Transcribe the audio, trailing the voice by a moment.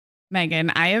Megan,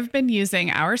 I have been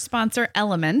using our sponsor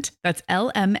Element, that's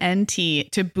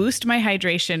LMNT, to boost my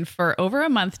hydration for over a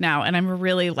month now, and I'm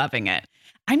really loving it.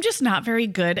 I'm just not very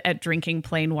good at drinking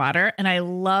plain water, and I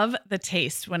love the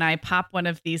taste when I pop one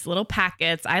of these little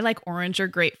packets. I like orange or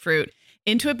grapefruit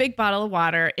into a big bottle of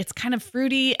water. It's kind of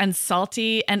fruity and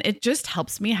salty, and it just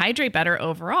helps me hydrate better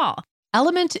overall.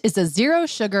 Element is a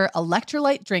zero-sugar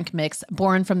electrolyte drink mix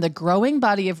born from the growing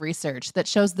body of research that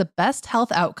shows the best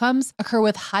health outcomes occur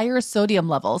with higher sodium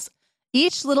levels.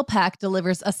 Each little pack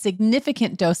delivers a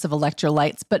significant dose of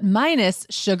electrolytes, but minus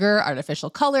sugar, artificial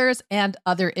colors, and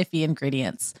other iffy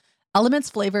ingredients. Element's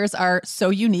flavors are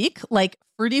so unique, like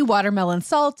fruity watermelon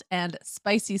salt and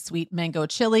spicy sweet mango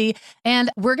chili. And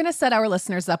we're going to set our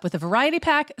listeners up with a variety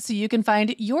pack so you can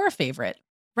find your favorite.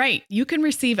 Right. You can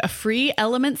receive a free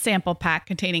Element sample pack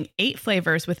containing 8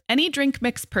 flavors with any drink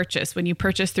mix purchase when you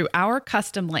purchase through our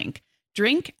custom link,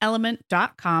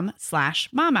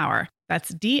 drinkelement.com/momhour.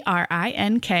 That's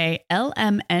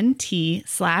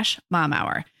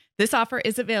DRINKLMNT/momhour. This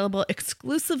is available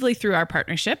exclusively through our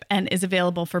partnership and is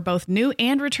available for both new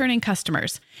and returning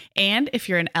customers. And if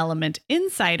you're an Element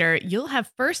insider, you'll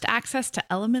have first access to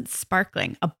Element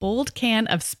Sparkling, a bold can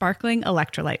of sparkling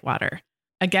electrolyte water.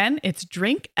 Again, it's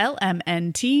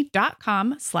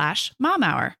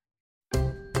drinklmnt.com/momhour.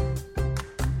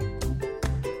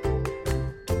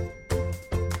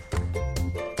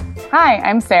 Hi,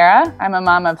 I'm Sarah. I'm a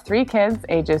mom of 3 kids,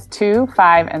 ages 2,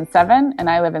 5, and 7, and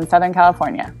I live in Southern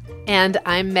California. And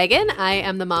I'm Megan. I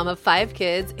am the mom of 5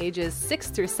 kids, ages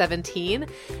 6 through 17,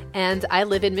 and I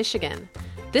live in Michigan.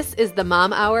 This is the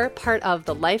Mom Hour, part of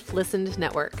the Life Listened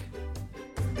Network.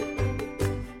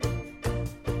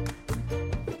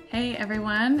 Hey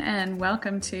everyone, and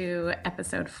welcome to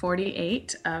episode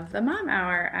 48 of the Mom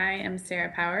Hour. I am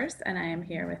Sarah Powers, and I am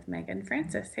here with Megan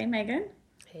Francis. Hey Megan.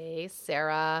 Hey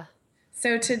Sarah.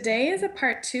 So today is a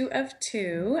part 2 of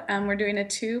 2. We're doing a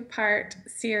 2-part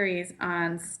series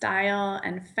on style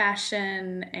and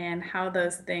fashion and how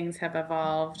those things have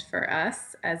evolved for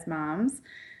us as moms.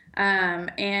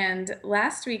 And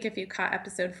last week, if you caught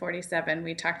episode 47,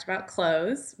 we talked about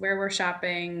clothes, where we're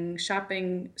shopping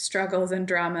struggles and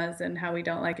dramas, and how we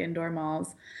don't like indoor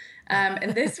malls.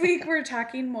 And this week we're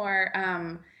talking more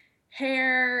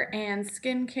hair and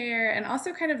skincare, and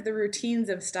also kind of the routines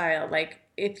of style. Like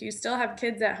if you still have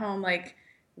kids at home, like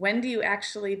when do you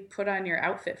actually put on your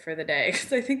outfit for the day?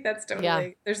 Because I think that's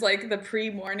totally, there's like the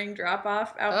pre-morning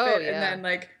drop-off outfit, and then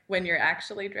like when you're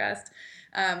actually dressed.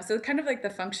 So kind of like the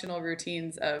functional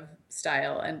routines of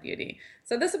style and beauty.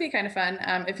 So this will be kind of fun.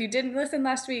 If you didn't listen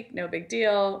last week, no big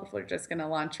deal. We're just going to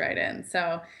launch right in.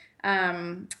 So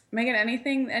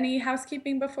Megan, any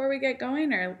housekeeping before we get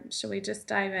going, or should we just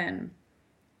dive in?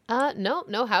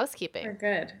 No housekeeping. We're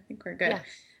good. I think we're good. Yeah.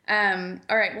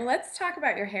 All right. Well, let's talk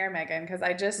about your hair, Megan, because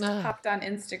I just popped on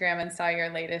Instagram and saw your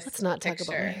latest Let's not picture.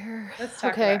 talk about my hair. Let's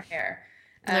talk about hair.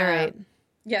 All right.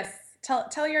 Yes.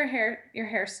 Tell your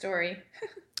hair story.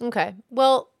 Okay.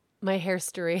 Well, my hair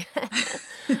story.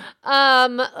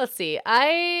 Let's see.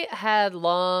 I had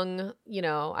long,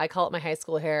 I call it my high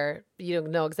school hair. You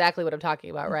know exactly what I'm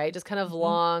talking about, right? Just kind of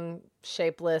long,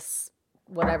 shapeless,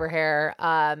 whatever hair.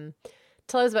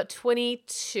 Till I was about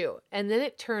 22. And then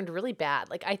it turned really bad.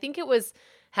 Like, I think it was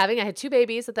I had 2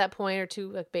 babies at that point, or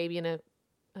 2, a baby and a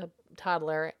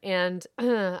toddler. And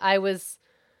I was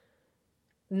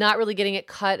not really getting it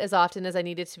cut as often as I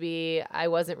needed to be. I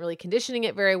wasn't really conditioning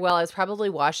it very well. I was probably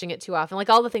washing it too often, like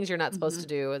all the things you're not supposed to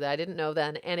do that I didn't know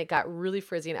then. And it got really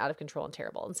frizzy and out of control and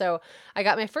terrible. And so I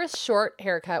got my first short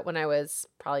haircut when I was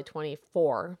probably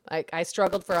 24. I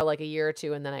struggled for like a year or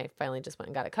 2, and then I finally just went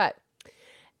and got it cut.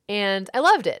 And I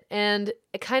loved it. And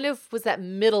it kind of was that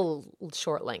middle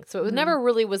short length. So it never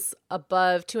really was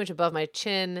too much above my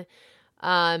chin.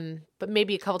 But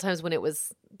maybe a couple times when it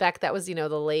was back, that was, the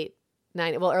late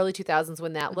early 2000s,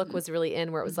 when that look was really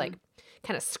in, where it was like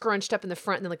kind of scrunched up in the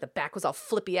front, and then like the back was all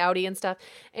flippy outy and stuff.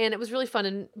 And it was really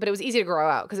fun, but it was easy to grow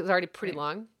out because it was already pretty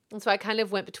long. And so I kind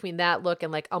of went between that look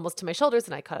and like almost to my shoulders,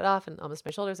 and I cut it off, and almost to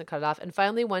my shoulders and cut it off. And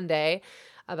finally one day,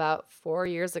 about 4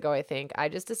 years ago, I think, I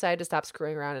just decided to stop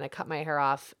screwing around, and I cut my hair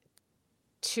off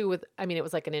it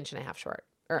was like 1.5 inches short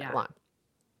or long.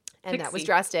 And that was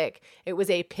drastic. It was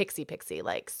a pixie,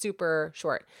 like super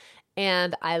short.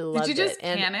 And I loved it. Did you just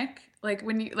panic? Like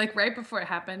when you, like right before it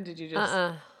happened, did you just?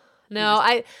 No,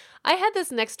 I had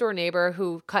this next door neighbor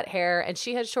who cut hair, and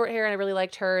she had short hair, and I really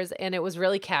liked hers, and it was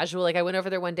really casual. Like I went over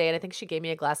there one day, and I think she gave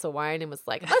me a glass of wine and was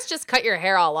like, let's just cut your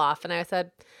hair all off. And I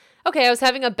said, okay. I was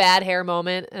having a bad hair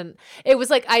moment, and it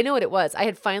was like, I know what it was. I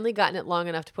had finally gotten it long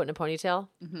enough to put in a ponytail,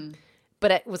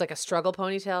 but it was like a struggle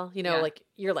ponytail, you know, Yeah. like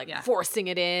you're like Yeah. forcing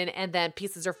it in and then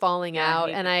pieces are falling Yeah, out.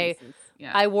 hate And the I pieces.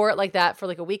 Yeah. I wore it like that for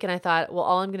like a week and I thought, well,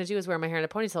 all I'm going to do is wear my hair in a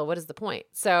ponytail. What is the point?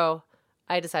 So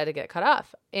I decided to get it cut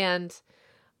off. And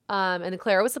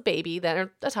Clara was a baby then,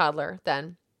 or a toddler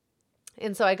then.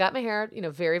 And so I got my hair, you know,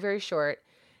 very, very short.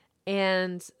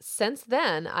 And since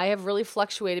then, I have really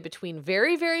fluctuated between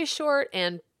very, very short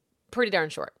and pretty darn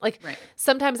short. Like Right.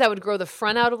 sometimes I would grow the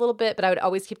front out a little bit, but I would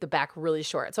always keep the back really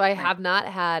short. So I have not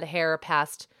had hair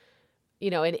past, you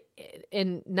know,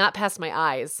 in not past my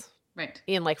eyes Right.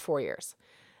 in like 4 years.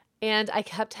 And I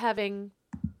kept having,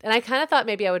 and I kind of thought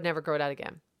maybe I would never grow it out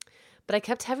again. But I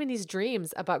kept having these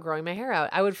dreams about growing my hair out.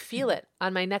 I would feel it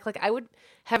on my neck. Like I would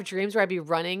have dreams where I'd be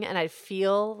running and I'd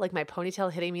feel like my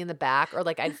ponytail hitting me in the back, or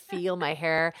like I'd feel my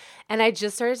hair. And I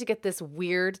just started to get this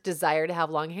weird desire to have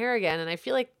long hair again. And I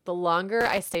feel like the longer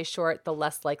I stay short, the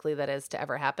less likely that is to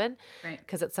ever happen. Right.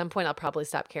 Because at some point I'll probably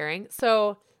stop caring.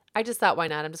 So I just thought, why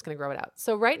not? I'm just going to grow it out.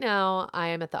 So right now I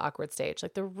am at the awkward stage,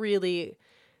 like the really,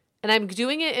 and I'm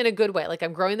doing it in a good way. Like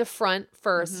I'm growing the front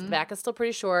first, the back is still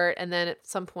pretty short. And then at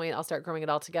some point I'll start growing it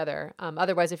all together.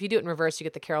 Otherwise, if you do it in reverse, you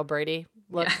get the Carol Brady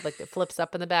look, like it flips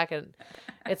up in the back and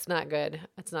it's not good.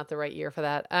 It's not the right year for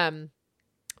that.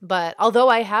 But although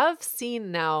I have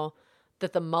seen now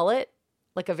that the mullet,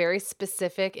 like a very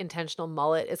specific intentional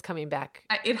mullet, is coming back.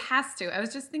 It has to. I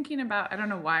was just thinking about, I don't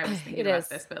know why I was thinking It about is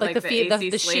this, but like AC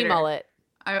the she Slater. mullet.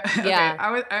 Okay,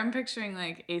 Yeah. I'm picturing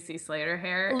like AC Slater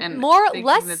hair and More, thinking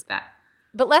less, that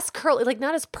but less curly, like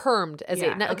not as permed as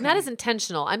Yeah, not okay. as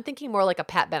intentional. I'm thinking more like a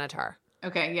Pat Benatar.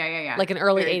 Okay, yeah. Like an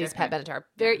early Very 80s Pat different. Benatar.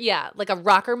 Very, yeah, like a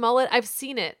rocker mullet. I've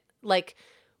seen it. Like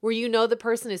where you know the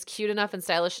person is cute enough and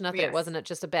stylish enough that Yes. it wasn't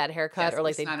just a bad haircut Yes, or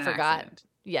like it's they not an forgot. accident.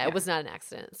 Yeah, Yeah. it was not an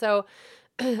accident. So,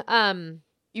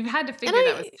 You've had to figure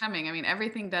that was coming. I mean,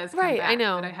 everything does come Right, back, I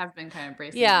know. but I have been kind of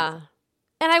bracing yeah. myself.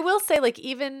 And I will say, like,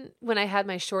 even when I had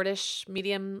my shortish,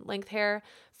 medium length hair,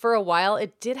 for a while,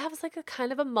 it did have like a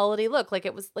kind of a mullety look. Like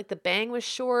it was like the bang was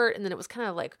short, and then it was kind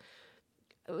of like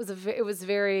it was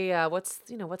very what's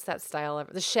that style?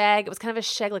 The shag. It was kind of a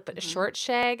shag, like but a short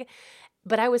shag.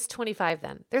 But I was 25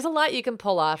 then. There's a lot you can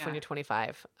pull off when Yeah. you're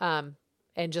 25, and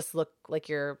just look like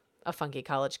you're a funky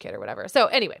college kid or whatever. So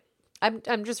anyway,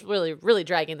 I'm just really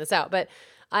dragging this out, but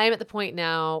I am at the point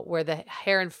now where the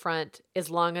hair in front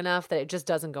is long enough that it just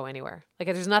doesn't go anywhere.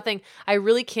 Like there's nothing. I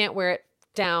really can't wear it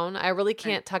down. I really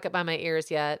can't tuck it by my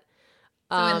ears yet.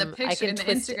 So in the I picture, can in the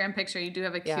twist it, Instagram picture, you do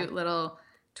have a Yeah. cute little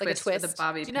like a twist, twist. with a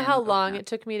bobby Do you know pin how going long on. it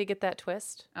took me to get that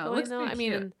twist? Oh, it going, looks though? pretty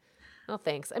cute. Oh,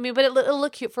 thanks. I mean, but it'll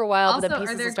look cute for a while, Also, but then are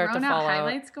pieces there will start to grown fall out out.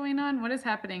 highlights going on? What is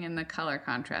happening in the color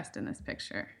contrast in this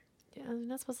picture? Yeah, I'm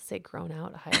not supposed to say grown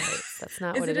out highlights. That's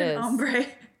not Is what it it an is. ombre?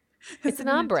 It's an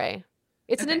ombre.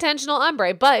 It's an Okay. intentional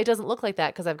ombre, but it doesn't look like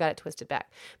that because I've got it twisted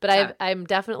back. But Got it. I'm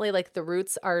definitely like the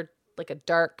roots are like a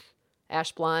dark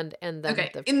ash blonde, and then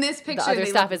Okay, the in this picture, other they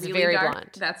stuff look is really very dark. blonde.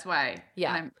 That's why.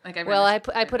 Yeah. And I've well,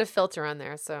 never I seen put it. a filter on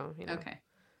there, so you know. Okay.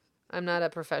 I'm not a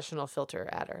professional filter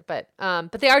adder, but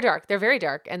they are dark. They're very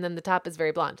dark, and then the top is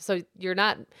very blonde. So you're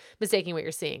not mistaking what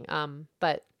you're seeing.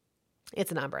 But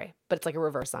it's an ombre, but it's like a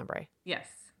reverse ombre. Yes.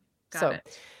 Got So,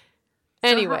 it. So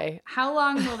anyway, how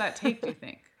long will that take? Do you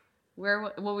think?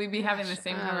 Where will we be having the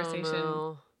same I don't conversation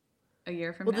know. a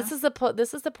year from Well, now? this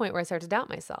is the point where I start to doubt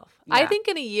myself. I Yeah. think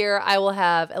in a year I will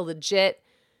have a legit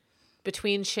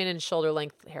between chin and shoulder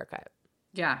length haircut,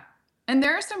 Yeah. And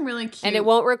there are some really cute. and it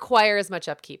won't require as much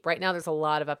upkeep. Right now, there's a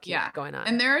lot of upkeep going on.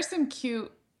 And there are some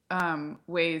cute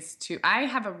ways to. I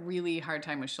have a really hard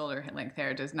time with shoulder length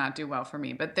hair. It does not do well for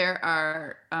me. But there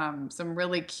are some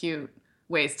really cute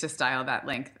ways to style that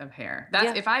length of hair. That's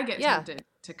Yeah. if I get Yeah. tempted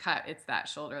to cut, it's that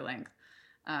shoulder length.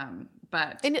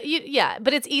 But And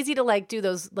but it's easy to like do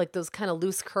those kind of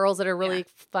loose curls that are really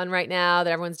fun right now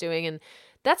that everyone's doing, and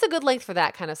that's a good length for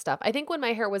that kind of stuff. I think when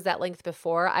my hair was that length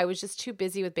before, I was just too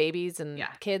busy with babies and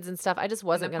kids and stuff. I just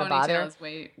wasn't the going to ponytail bother. is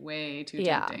way too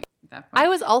Yeah. tempting at that point. I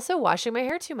was also washing my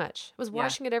hair too much. I was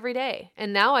washing it every day,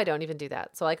 and now I don't even do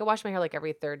that. So like I wash my hair like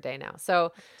every third day now.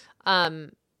 So,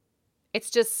 it's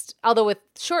just, although with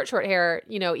short hair,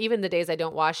 even the days I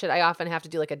don't wash it, I often have to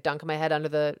do like a dunk my head under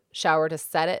the shower to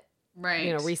set it.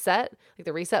 right. Reset, like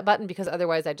the reset button, because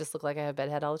otherwise I just look like I have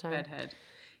bedhead all the time. Bedhead.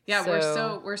 Yeah,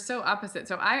 we're so opposite.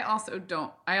 So I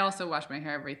also wash my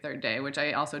hair every third day, which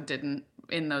I also didn't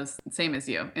in those same as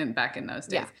you back in those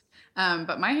days.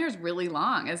 But my hair is really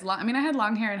long. I mean, I had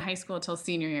long hair in high school till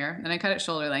senior year, then I cut it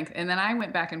shoulder length, and then I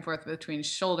went back and forth between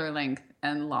shoulder length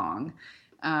and long,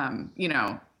 on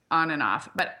and off.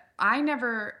 But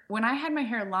when I had my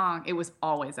hair long, it was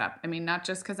always up. I mean, not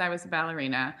just because I was a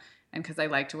ballerina. and because I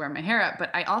like to wear my hair up, but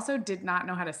I also did not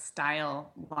know how to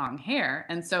style long hair.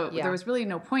 And so there was really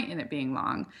no point in it being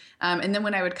long. And then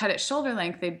when I would cut it shoulder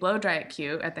length, they'd blow dry it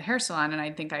cute at the hair salon. And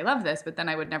I'd think I love this, but then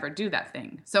I would never do that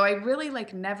thing. So I really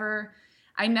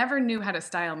I never knew how to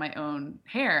style my own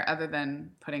hair other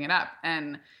than putting it up.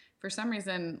 And for some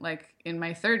reason, like in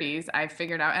my 30s, I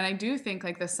figured out, and I do think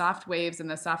like the soft waves and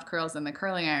the soft curls and the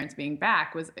curling irons being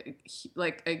back was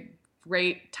like a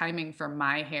great timing for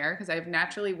my hair because I have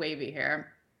naturally wavy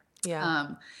hair. Yeah.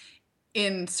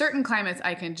 In certain climates,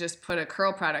 I can just put a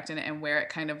curl product in it and wear it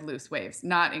kind of loose waves.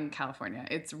 Not in California.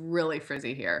 It's really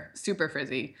frizzy here, super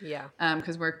frizzy. Yeah.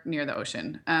 Because we're near the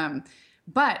ocean.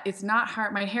 But it's not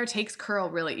hard. My hair takes curl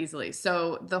really easily.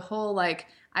 So the whole like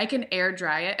I can air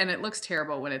dry it, and it looks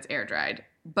terrible when it's air dried.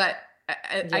 But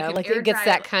I can like air it gets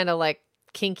dry that kind of like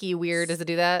kinky weird. Does it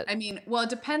do that? I mean, well, it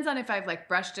depends on if I've like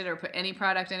brushed it or put any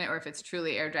product in it or if it's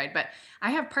truly air dried. But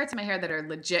I have parts of my hair that are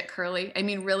legit curly. I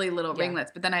mean, really little ringlets,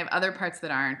 but then I have other parts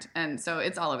that aren't. And so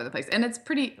it's all over the place. And it's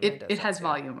pretty, it has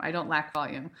volume. I don't lack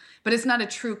volume, but it's not a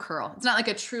true curl. It's not like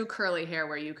a true curly hair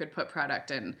where you could put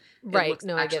product in. Right.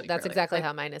 No, I get that's curly. Exactly like,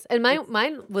 how mine is. And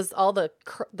mine was all the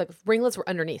ringlets were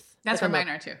underneath. That's like where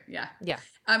mine are too. Yeah. Yeah.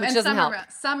 And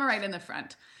some are right in the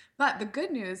front. But the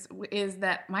good news is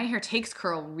that my hair takes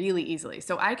curl really easily.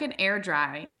 So I can air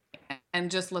dry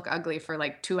and just look ugly for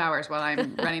like 2 hours while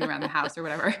I'm running around the house or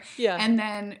whatever. Yeah. And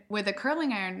then with a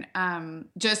curling iron,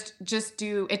 just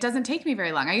do, it doesn't take me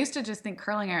very long. I used to just think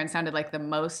curling iron sounded like the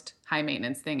most high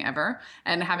maintenance thing ever.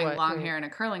 And having long hair and a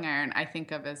curling iron, I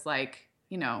think of as like,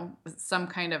 you know, some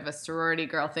kind of a sorority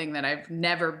girl thing that that's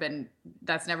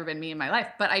never been me in my life.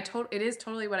 But it is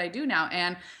totally what I do now.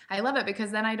 And I love it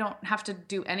because then I don't have to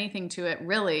do anything to it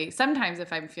really. Sometimes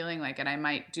if I'm feeling like it, I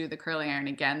might do the curling iron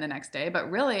again the next day,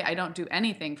 but really I don't do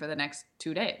anything for the next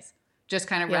 2 days. Just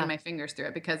kind of run my fingers through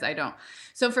it because I don't.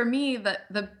 So for me,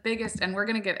 the biggest, and we're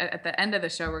going to get at the end of the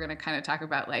show, we're going to kind of talk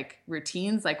about like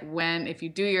routines, like if you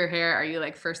do your hair, are you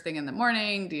like first thing in the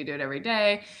morning? Do you do it every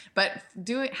day? But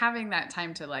having that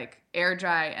time to like air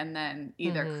dry and then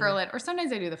either curl it, or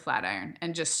sometimes I do the flat iron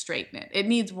and just straighten it. It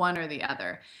needs one or the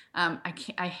other.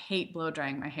 I hate blow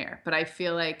drying my hair, but I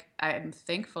feel like I'm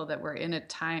thankful that we're in a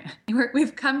time where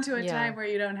we've come to a time where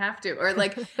you don't have to, or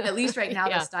like at least right now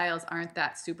the styles aren't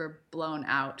that super blown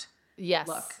out.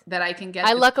 Look that I can get.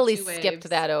 I luckily skipped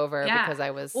that over because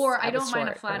I was, or I don't mind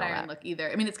a flat iron look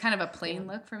either. I mean, it's kind of a plain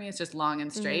look for me. It's just long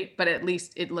and straight, but at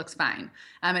least it looks fine.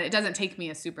 And it doesn't take me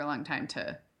a super long time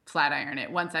to flat iron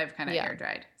it once I've kind of air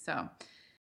dried. So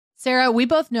Sarah, we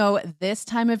both know this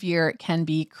time of year can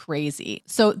be crazy.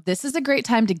 So this is a great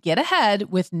time to get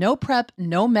ahead with no prep,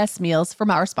 no mess meals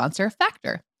from our sponsor,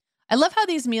 Factor. I love how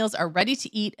these meals are ready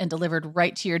to eat and delivered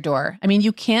right to your door. I mean,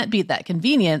 you can't beat that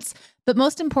convenience, but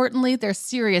most importantly, they're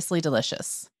seriously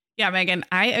delicious. Yeah, Megan,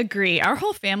 I agree. Our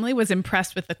whole family was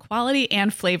impressed with the quality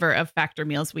and flavor of Factor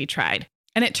meals we tried.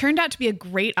 And it turned out to be a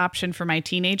great option for my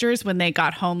teenagers when they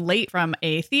got home late from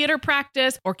a theater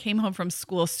practice or came home from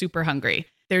school super hungry.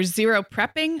 There's zero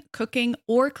prepping, cooking,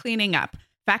 or cleaning up.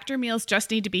 Factor meals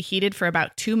just need to be heated for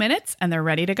about 2 minutes and they're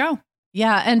ready to go.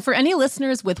 Yeah, and for any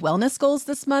listeners with wellness goals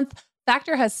this month,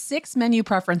 Factor has 6 menu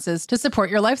preferences to support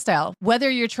your lifestyle. Whether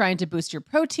you're trying to boost your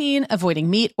protein, avoiding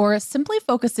meat, or simply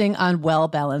focusing on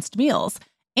well-balanced meals.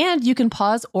 And you can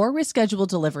pause or reschedule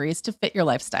deliveries to fit your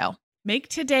lifestyle. Make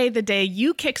today the day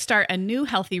you kickstart a new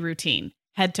healthy routine.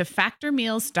 Head to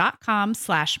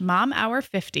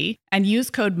factormeals.com/momhour50 and use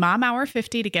code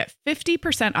momhour50 to get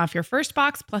 50% off your first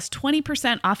box plus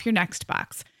 20% off your next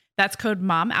box. That's code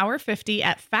momhour50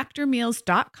 at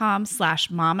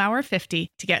factormeals.com/momhour50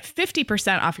 to get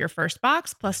 50% off your first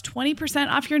box plus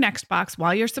 20% off your next box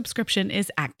while your subscription is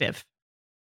active.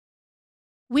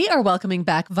 We are welcoming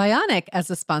back Vionic as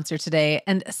a sponsor today.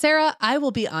 And Sarah, I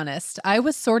will be honest, I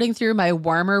was sorting through my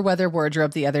warmer weather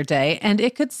wardrobe the other day, and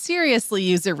it could seriously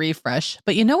use a refresh.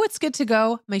 But you know what's good to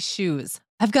go? My shoes.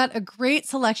 I've got a great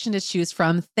selection to choose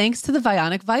from thanks to the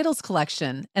Vionic Vitals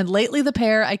collection. And lately, the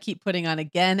pair I keep putting on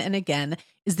again and again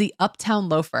is the Uptown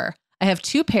Loafer. I have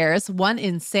 2 pairs, one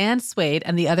in sand suede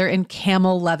and the other in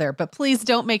camel leather. But please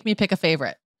don't make me pick a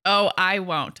favorite. Oh, I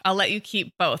won't. I'll let you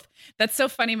keep both. That's so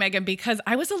funny, Megan, because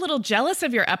I was a little jealous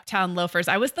of your Uptown loafers.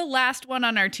 I was the last one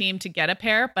on our team to get a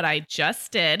pair, but I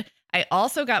just did. I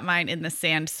also got mine in the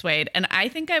sand suede, and I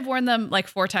think I've worn them like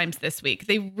 4 times this week.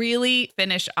 They really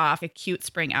finish off a cute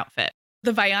spring outfit.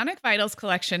 The Vionic Vitals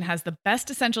collection has the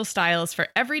best essential styles for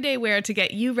everyday wear to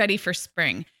get you ready for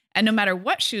spring. And no matter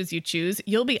what shoes you choose,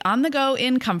 you'll be on the go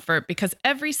in comfort because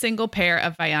every single pair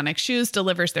of Vionic shoes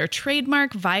delivers their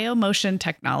trademark VioMotion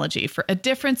technology for a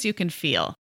difference you can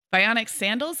feel. Vionic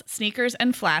sandals, sneakers,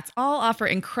 and flats all offer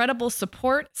incredible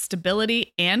support,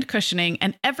 stability, and cushioning,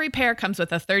 and every pair comes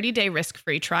with a 30-day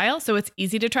risk-free trial, so it's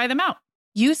easy to try them out.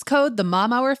 Use code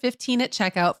TheMomHour15 at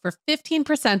checkout for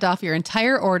 15% off your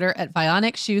entire order at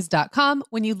VionicShoes.com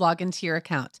when you log into your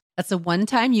account. That's a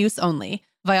one-time use only.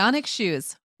 Vionic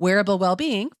Shoes, wearable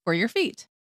well-being for your feet.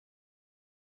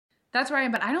 That's where I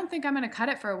am, but I don't think I'm going to cut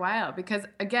it for a while because,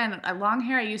 again, long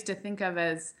hair I used to think of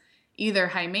as either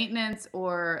high maintenance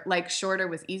or like shorter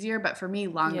was easier, but for me,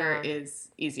 longer is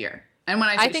easier. And when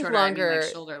I say think shorter, longer, I mean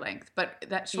like shoulder length, but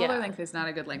that shoulder length is not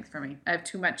a good length for me. I have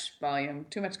too much volume,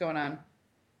 too much going on.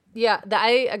 Yeah,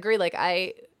 I agree. Like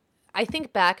I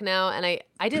think back now and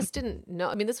I just didn't know.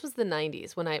 I mean, this was the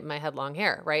 90s when I had long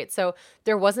hair, right? So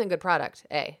there wasn't a good product,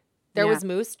 There was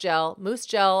Mousse Gel,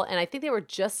 and I think they were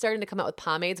just starting to come out with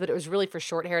pomades, but it was really for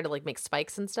short hair to like make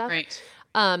spikes and stuff. Right.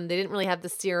 They didn't really have the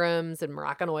serums and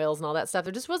Moroccan oils and all that stuff.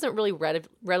 It just wasn't really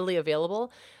readily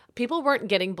available. People weren't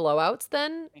getting blowouts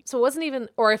then. So it wasn't even,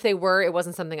 or if they were, it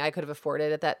wasn't something I could have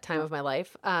afforded at that time of my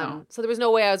life. So there was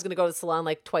no way I was going to go to the salon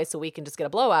like twice a week and just get a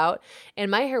blowout. And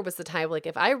my hair was the type, like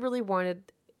if I really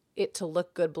wanted it to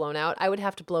look good blown out, I would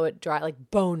have to blow it dry, like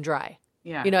bone dry.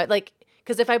 Yeah. You know, like,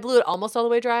 because if I blew it almost all the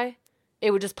way dry, it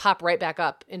would just pop right back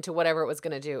up into whatever it was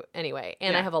going to do anyway.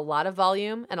 And I have a lot of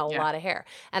volume and a lot of hair.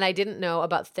 And I didn't know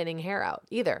about thinning hair out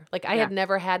either. Like I had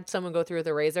never had someone go through with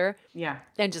a razor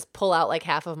and just pull out like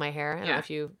half of my hair. I don't know if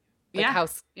you, like how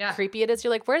creepy it is. You're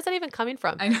like, where is that even coming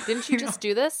from? Didn't you just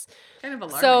do this? Kind of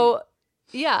alarming. So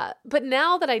yeah. But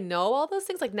now that I know all those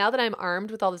things, like now that I'm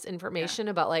armed with all this information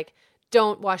about like,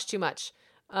 don't wash too much.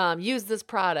 Use this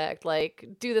product, like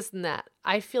do this and that.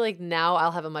 I feel like now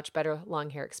I'll have a much better long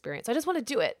hair experience. I just want to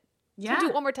do it. Yeah. Do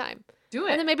it one more time. Do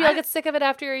it. And then maybe I'll get sick of it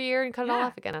after a year and cut it all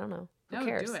off again. I don't know. Who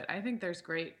cares? Do it. I think there's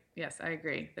great. Yes, I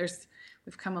agree.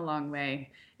 We've come a long way.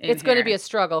 It's going to be a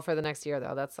struggle for the next year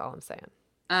though. That's all I'm saying.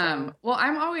 Well,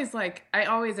 I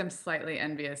always am slightly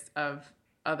envious of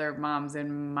other moms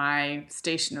in my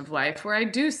station of life where I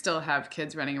do still have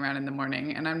kids running around in the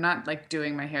morning and I'm not like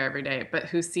doing my hair every day, but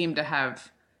who seem to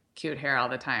have cute hair all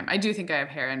the time. I do think I have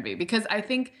hair envy because I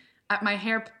think my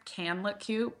hair can look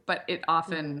cute, but I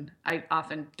often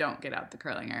don't get out the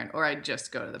curling iron or I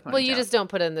just go to the ponytail. Well, you just don't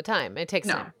put in the time. It takes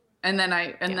time. And then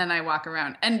I walk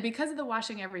around. And because of the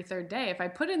washing every third day, if I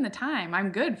put in the time,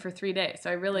 I'm good for 3 days. So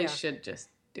I really should just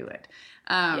do it.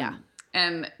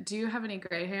 And do you have any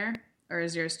gray hair or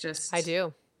is yours just... I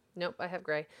do. Nope, I have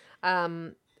gray.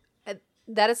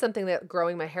 That is something that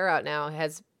growing my hair out now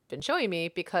has been showing me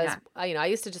because I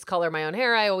used to just color my own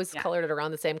hair. I always colored it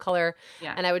around the same color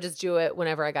and I would just do it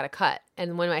whenever I got a cut.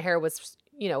 And when my hair was,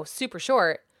 super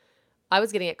short, I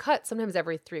was getting it cut sometimes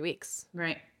every 3 weeks.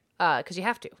 Right. Because you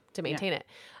have to maintain it.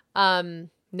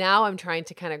 Now I'm trying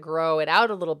to kind of grow it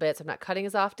out a little bit so I'm not cutting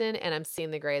as often and I'm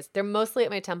seeing the grays. They're mostly at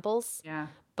my temples. Yeah.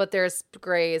 But there's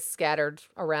grays scattered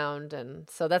around, and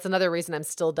so that's another reason I'm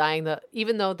still dyeing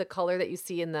even though the color that you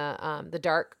see in the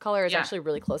dark color is actually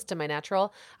really close to my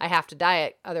natural, I have to dye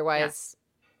it. Otherwise,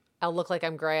 I'll look like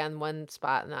I'm gray on one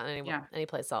spot and not any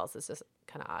place else. It's just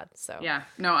kind of odd. So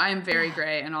no, I am very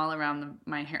gray and all around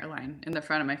my hairline in the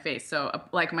front of my face. So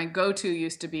like my go-to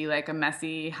used to be like a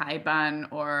messy high bun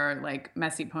or like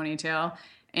messy ponytail.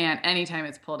 And anytime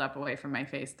it's pulled up away from my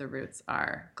face, the roots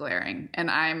are glaring. And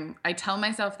I tell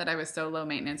myself that I was so low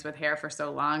maintenance with hair for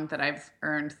so long that I've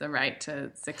earned the right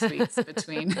to 6 weeks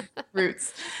between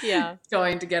roots. Yeah.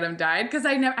 Going to get them dyed. Because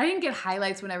I didn't get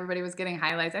highlights when everybody was getting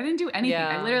highlights. I didn't do anything.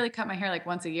 Yeah. I literally cut my hair like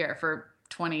once a year for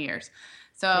 20 years.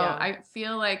 So I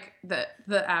feel like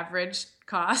the average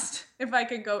cost, if I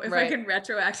can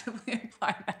retroactively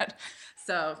apply that.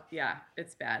 So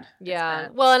it's bad. Yeah. It's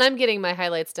bad. Well, and I'm getting my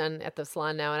highlights done at the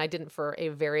salon now, and I didn't for a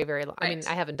very, very long. I mean,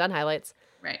 I haven't done highlights.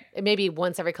 Right. Maybe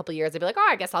once every couple of years, I'd be like,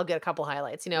 I guess I'll get a couple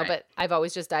highlights, But I've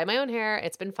always just dyed my own hair.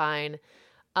 It's been fine.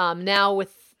 Now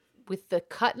with the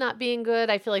cut not being good,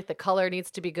 I feel like the color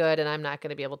needs to be good, and I'm not going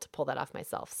to be able to pull that off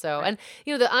myself. So, and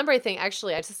the ombre thing,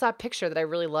 actually, I just saw a picture that I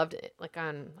really loved, like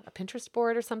on a Pinterest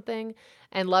board or something,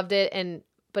 and loved it.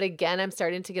 But again, I'm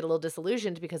starting to get a little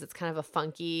disillusioned because it's kind of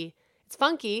it's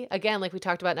funky. Again, like we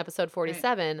talked about in episode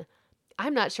 47. Right.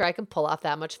 I'm not sure I can pull off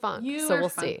that much funk. So we'll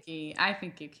see. I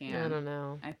think you can. I don't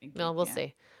know. I think we'll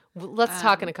see. Let's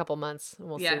talk in a couple months and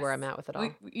we'll see where I'm at with it all.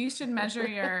 You should measure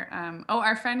your,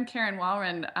 our friend Karen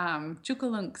Walrand,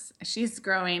 Chukalunks, she's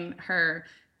growing her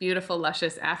beautiful,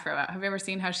 luscious afro out. Have you ever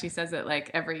seen how she says it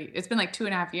it's been like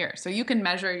 2.5 years. So you can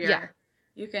measure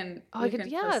you can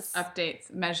post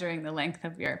updates measuring the length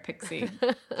of your pixie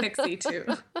too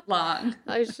long.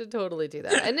 I should totally do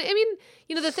that. And I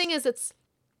mean, the thing is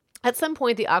at some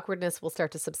point the awkwardness will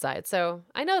start to subside. So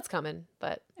I know it's coming,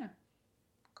 but Yeah.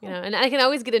 you know, and I can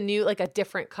always get a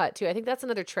different cut too. I think that's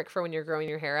another trick for when you're growing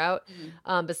your hair out.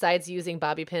 Besides using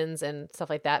bobby pins and stuff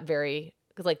like that,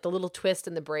 because like the little twist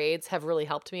in the braids have really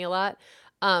helped me a lot.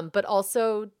 But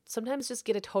also sometimes just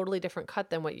get a totally different cut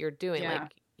than what you're doing. Yeah.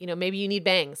 Like, you know, maybe you need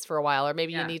bangs for a while, or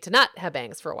maybe you need to not have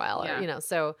bangs for a while, or, you know,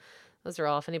 so those are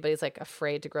all, if anybody's like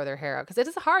afraid to grow their hair out, because it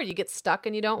is hard. You get stuck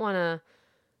and you don't want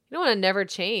to never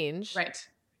change. Right.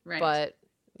 But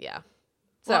yeah.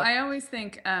 So Well, I always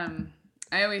think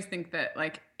that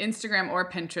like Instagram or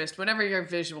Pinterest, whatever your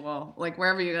visual, like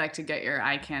wherever you like to get your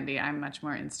eye candy, I'm much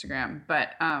more Instagram,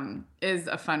 but is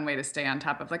a fun way to stay on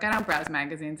top of. Like, I don't browse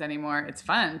magazines anymore. It's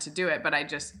fun to do it, but I'm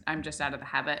just out of the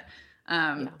habit.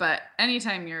 But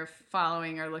anytime you're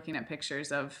following or looking at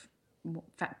pictures of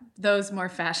those more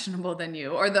fashionable than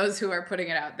you, or those who are putting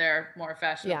it out there more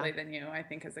fashionably than you, I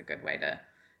think is a good way to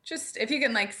just, if you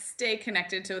can like stay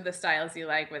connected to the styles you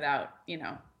like without, you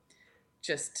know,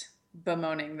 just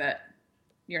bemoaning that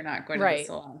you're not going to the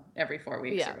salon every 4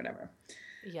 weeks or whatever.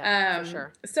 Yeah, for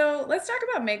sure. So let's talk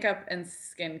about makeup and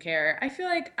skincare. I feel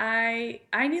like I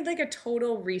need like a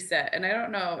total reset, and I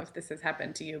don't know if this has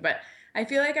happened to you, but I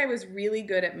feel like I was really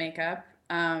good at makeup,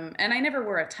 and I never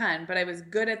wore a ton, but I was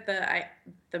good at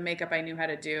the makeup I knew how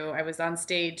to do. I was on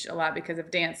stage a lot because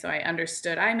of dance, so I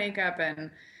understood eye makeup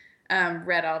and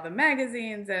read all the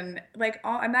magazines and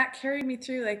and that carried me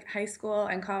through like high school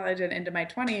and college and into my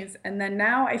 20s. And then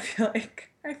now I feel like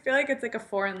it's like a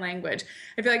foreign language.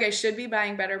 I feel like I should be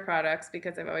buying better products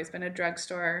because I've always been a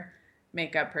drugstore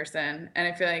makeup person, and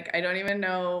I feel like I don't even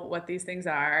know what these things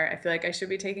are. I feel like I should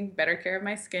be taking better care of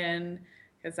my skin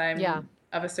because I'm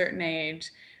of a certain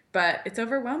age, but it's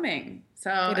overwhelming. So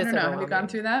I don't know. Have you gone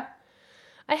through that?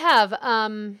 I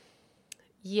have.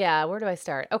 Yeah, where do I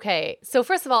start? Okay, so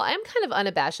first of all, I'm kind of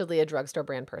unabashedly a drugstore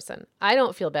brand person. I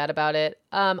don't feel bad about it.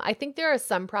 I think there are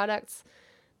some products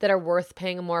that are worth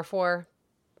paying more for,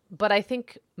 but I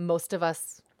think most of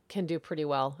us can do pretty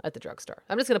well at the drugstore.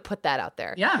 I'm just going to put that out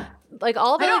there. Yeah. Like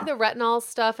all the like the retinol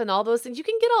stuff and all those things, you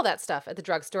can get all that stuff at the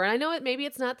drugstore. And I know maybe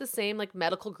it's not the same like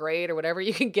medical grade or whatever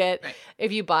you can get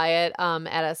if you buy it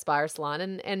at a spa or salon.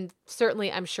 And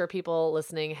certainly I'm sure people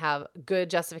listening have good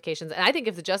justifications. And I think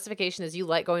if the justification is you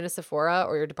like going to Sephora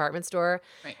or your department store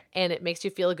and it makes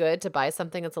you feel good to buy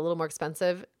something that's a little more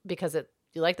expensive because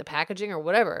you like the packaging or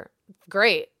whatever,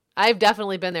 great. I've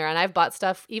definitely been there, and I've bought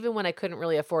stuff even when I couldn't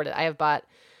really afford it. I have bought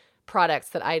products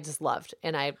that I just loved,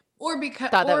 and I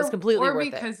thought that was completely worth it.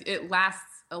 Or because it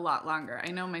lasts a lot longer.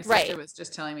 I know my sister was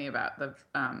just telling me about the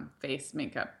face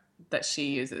makeup that she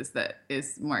uses that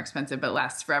is more expensive but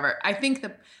lasts forever. I think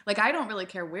I don't really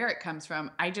care where it comes from.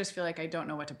 I just feel like I don't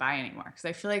know what to buy anymore because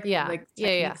I feel like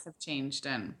techniques have changed.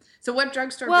 And so what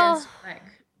drugstore brands do you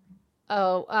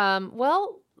like?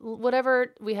 Well,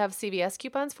 whatever, we have CVS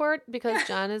coupons for it because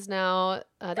John is now,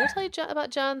 did I tell you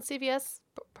about John's CVS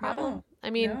problem?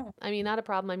 No, I mean, not a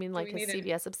problem. I mean, like his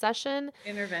CVS obsession.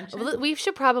 Intervention. We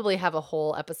should probably have a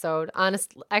whole episode.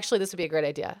 Actually, this would be a great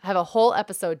idea. Have a whole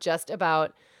episode just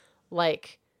about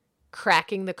like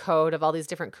cracking the code of all these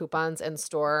different coupons and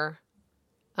store,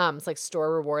 it's like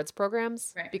store rewards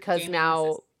programs. Right. Because Gaming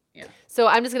now, so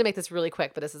I'm just going to make this really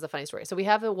quick, but this is a funny story. So we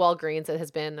have a Walgreens that has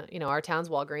been, our town's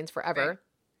Walgreens forever. Right.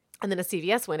 And then a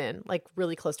CVS went in like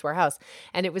really close to our house.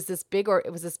 And it was this big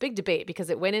debate because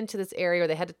it went into this area where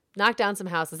they had to knock down some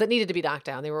houses that needed to be knocked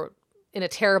down. They were in a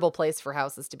terrible place for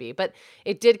houses to be, but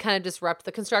it did kind of disrupt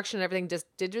the construction and everything, just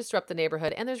did disrupt the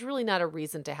neighborhood. And there's really not a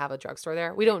reason to have a drugstore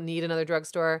there. We don't need another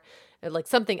drugstore. Like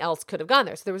something else could have gone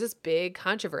there. So there was this big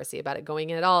controversy about it going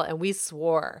in at all. And we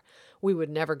swore we would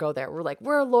never go there. We're like,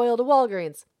 we're loyal to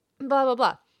Walgreens, blah, blah,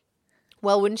 blah.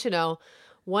 Well, wouldn't you know,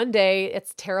 one day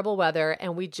it's terrible weather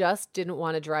and we just didn't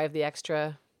want to drive the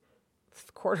extra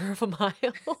quarter of a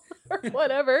mile or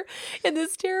whatever in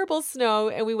this terrible snow.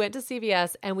 And we went to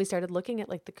CVS and we started looking at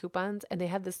like the coupons and they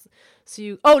had this.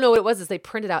 What it was is they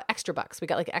printed out extra bucks. We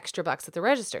got like extra bucks at the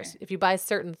registers. Okay. If you buy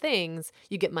certain things,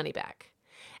 you get money back.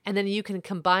 And then you can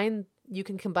combine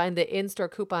the in-store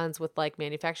coupons with like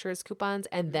manufacturer's coupons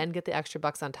and then get the extra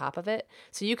bucks on top of it.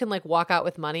 So you can like walk out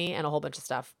with money and a whole bunch of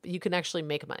stuff. You can actually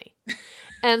make money.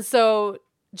 And so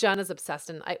John is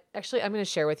obsessed. And I'm going to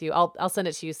share with you. I'll send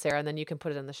it to you, Sarah, and then you can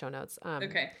put it in the show notes.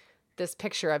 Okay. This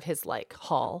picture of his like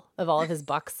haul of all of his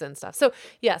bucks and stuff. So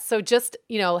yeah. So just,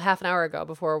 half an hour ago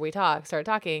before we started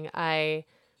talking, I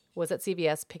was at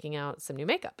CVS picking out some new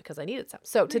makeup because I needed some.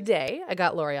 So today I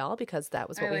got L'Oreal because that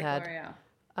was what we had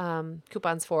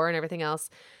coupons for and everything else.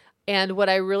 And what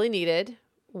I really needed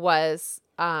was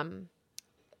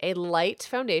a light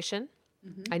foundation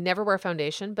I never wear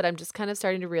foundation, but I'm just kind of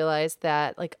starting to realize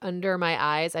that like under my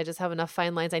eyes, I just have enough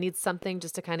fine lines. I need something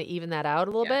just to kind of even that out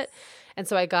a little bit. And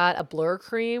so I got a blur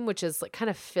cream, which is like kind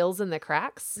of fills in the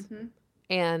cracks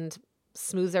and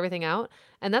smooths everything out.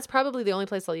 And that's probably the only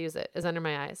place I'll use it is under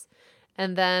my eyes.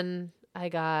 And then I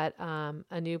got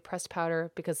a new pressed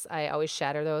powder because I always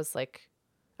shatter those. Like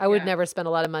I would never spend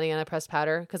a lot of money on a pressed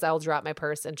powder because I'll drop my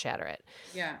purse and shatter it.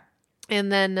 Yeah. And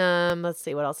then let's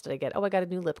see, what else did I get? Oh, I got a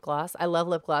new lip gloss. I love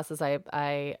lip glosses.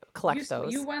 I collect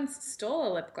those. You once stole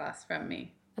a lip gloss from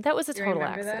me. That was a You total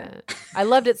remember accident. that? I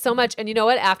loved it so much. And you know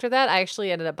what? After that, I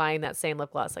actually ended up buying that same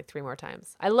lip gloss like 3 more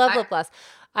times. I love lip gloss.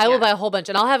 I will buy a whole bunch,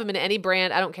 and I'll have them in any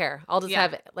brand. I don't care. I'll just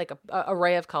have like a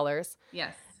array of colors.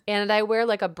 Yes. And I wear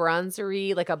like a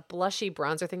bronzery, like a blushy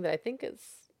bronzer thing that I think is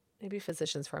maybe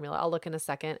Physicians Formula. I'll look in a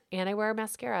second. And I wear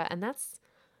mascara, and that's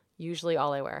usually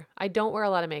all I wear. I don't wear a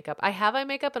lot of makeup. I have eye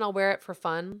makeup, and I'll wear it for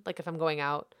fun, like if I'm going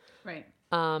out. Right.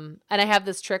 And I have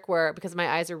this trick where, because my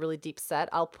eyes are really deep set,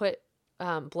 I'll put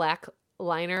black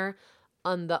liner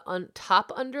on the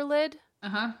top underlid,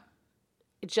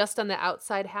 just on the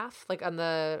outside half, like on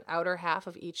the outer half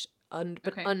of each,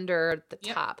 but under the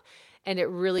top. And it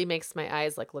really makes my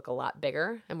eyes like look a lot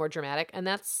bigger and more dramatic. And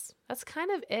that's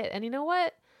kind of it. And you know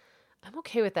what? I'm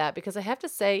okay with that because I have to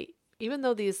say, even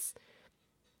though these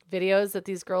videos that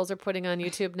these girls are putting on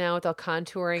YouTube now with all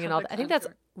contouring and all that, I think that's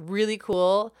really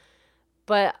cool.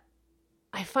 But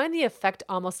I find the effect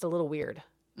almost a little weird.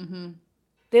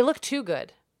 They look too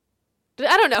good.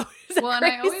 I don't know. Well, and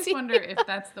I always wonder if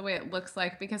that's the way it looks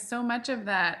like, because so much of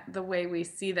that, the way we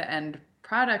see the end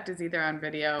product is either on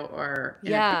video or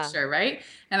in a picture, right?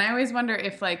 And I always wonder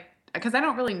if like, because I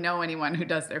don't really know anyone who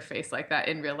does their face like that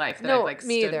in real life that I've like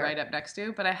stood right up next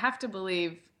to, but I have to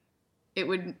believe it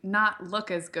would not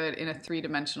look as good in a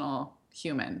 3-dimensional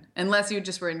human unless you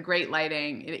just were in great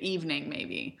lighting in the evening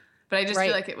maybe. But I just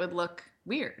feel like it would look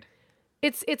weird.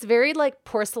 It's very like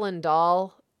porcelain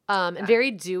doll and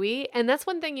very dewy. And that's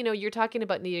one thing, you know, you're talking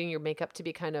about needing your makeup to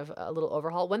be kind of a little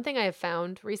overhaul. One thing I have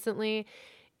found recently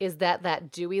is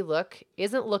that dewy look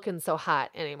isn't looking so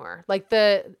hot anymore. Like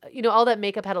all that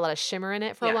makeup had a lot of shimmer in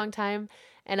it for a long time.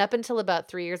 And up until about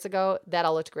 3 years ago, that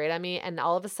all looked great on me. And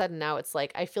all of a sudden now it's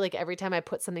like, I feel like every time I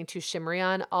put something too shimmery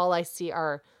on, all I see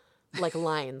are like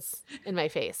lines in my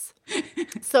face.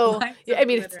 So, I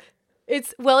mean,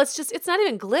 it's not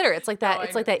even glitter. It's like that.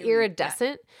 It's like that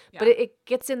iridescent, but it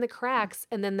gets in the cracks,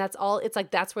 and then that's all. It's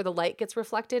like that's where the light gets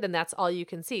reflected, and that's all you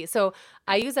can see. So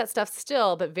I use that stuff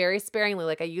still, but very sparingly.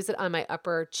 Like I use it on my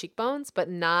upper cheekbones, but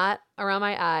not around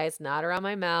my eyes, not around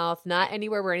my mouth, not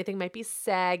anywhere where anything might be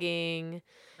sagging.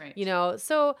 Right. You know,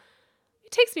 so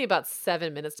it takes me about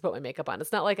 7 minutes to put my makeup on.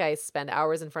 It's not like I spend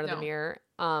hours in front of the mirror.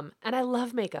 And I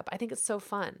love makeup. I think it's so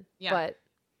fun. Yeah. But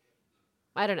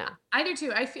I don't know. I do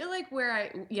too. I feel like where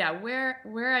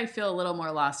I feel a little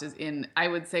more lost is in, I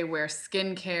would say, where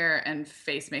skincare and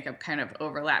face makeup kind of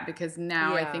overlap, because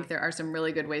now I think there are some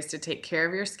really good ways to take care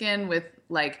of your skin with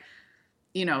like,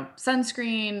 you know,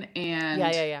 sunscreen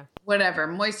and whatever,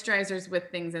 moisturizers with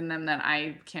things in them that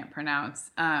I can't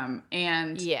pronounce.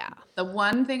 And the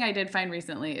one thing I did find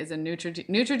recently is a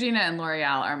Neutrogena and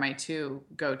L'Oreal are my 2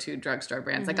 go-to drugstore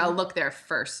brands. Like I'll look there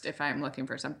first if I'm looking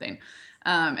for something.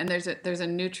 And there's a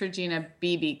Neutrogena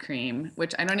BB cream,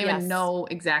 which I don't even know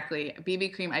exactly.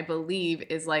 BB cream, I believe,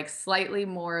 is like slightly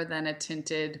more than a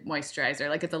tinted moisturizer.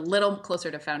 Like it's a little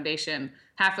closer to foundation,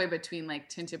 halfway between like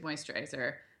tinted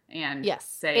moisturizer and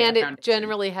and it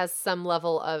generally has some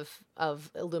level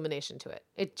of illumination to it.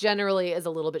 It generally is a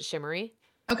little bit shimmery.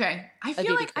 Okay. I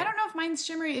feel like, I don't know if mine's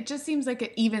shimmery. It just seems like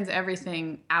it evens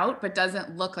everything out, but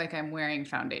doesn't look like I'm wearing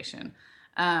foundation.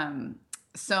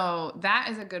 So that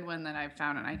is a good one that I've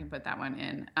found, and I can put that one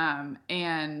in. And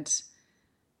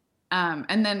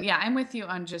then, I'm with you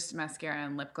on just mascara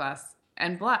and lip gloss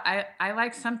and blush. I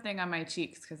like something on my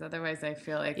cheeks, because otherwise I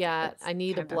feel like I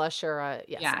need a blush or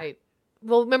a,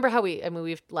 well, remember how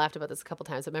we've laughed about this a couple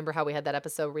times. Remember how we had that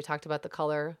episode where we talked about the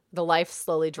color, the life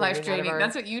slowly draining out of our,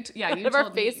 that's what you you out of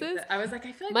our faces. I was like,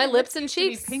 I feel like my lips and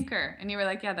cheeks pinker, and you were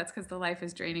like, yeah, that's because the life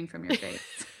is draining from your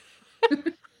face.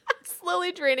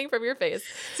 Slowly draining from your face.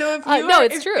 So if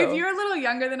it's true. If you're a little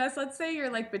younger than us, let's say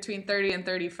you're like between 30 and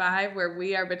 35, where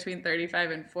we are between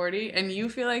 35 and 40, and you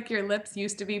feel like your lips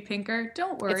used to be pinker,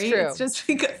 don't worry. It's true. It's just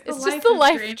because the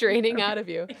life draining out of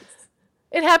you.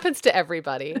 It happens to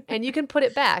everybody, and you can put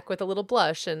it back with a little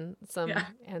blush and some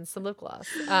lip gloss.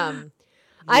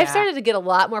 I've started to get a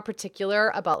lot more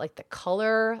particular about like the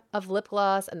color of lip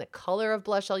gloss and the color of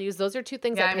blush I'll use. Those are 2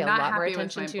 things I pay a lot more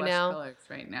attention to now. Colors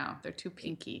right now, they're too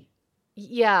pinky.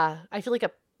 Yeah, I feel like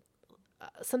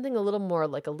something a little more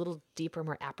like a little deeper,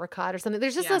 more apricot or something.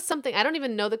 There's just Yeah. something, I don't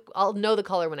even know I'll know the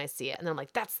color when I see it. And then I'm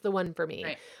like, that's the one for me.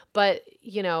 Right. But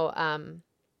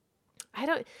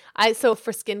so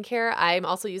for skincare, I'm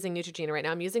also using Neutrogena right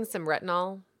now. I'm using some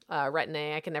retinol,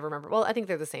 Retin-A. I can never remember. Well, I think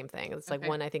they're the same thing. It's like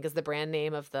one, I think, is the brand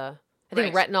name of I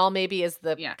think retinol maybe is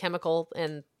the chemical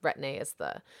and Retin-A is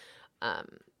the,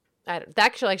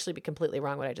 that should actually be completely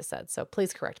wrong what I just said. So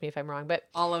please correct me if I'm wrong. But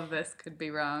all of this could be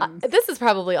wrong. This is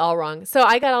probably all wrong. So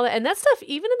I got all that. And that stuff,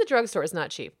 even in the drugstore, is not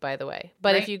cheap, by the way.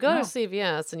 But if you go to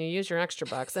CVS and you use your extra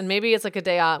bucks, and maybe it's like a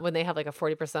day out when they have like a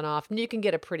 40% off, and you can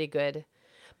get a pretty good.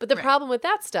 But the problem with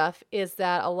that stuff is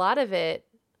that a lot of it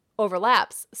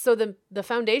overlaps. So the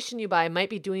foundation you buy might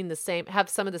be doing the same, have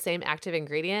some of the same active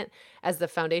ingredient as the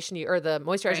foundation or the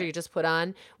moisturizer you just put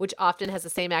on, which often has the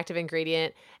same active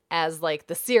ingredient as like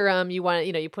the serum you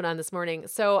put on this morning.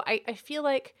 So I feel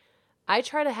like I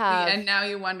try to have. And now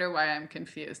you wonder why I'm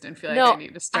confused and feel like I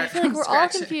need to start. I feel like we're all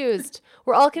confused.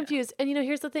 We're all confused. And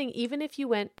here's the thing: even if you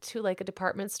went to like a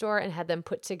department store and had them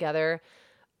put together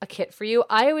a kit for you,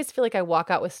 I always feel like I walk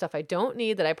out with stuff I don't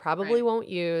need that I probably won't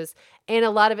use, and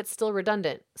a lot of it's still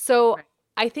redundant. So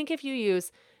I think if you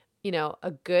use,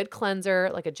 a good cleanser,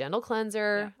 like a gentle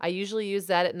cleanser, I usually use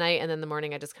that at night, and then in the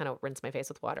morning I just kind of rinse my face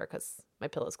with water because my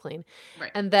pillow's clean.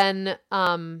 Right. And then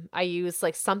I use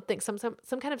like some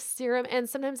kind of serum, and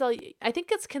sometimes I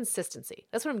think it's consistency.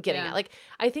 That's what I'm getting at. Like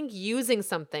I think using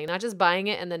something, not just buying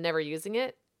it and then never using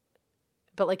it,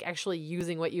 but like actually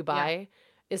using what you buy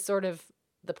is sort of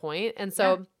the point. And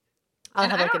so I'll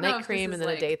have like a night cream and then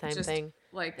a daytime thing.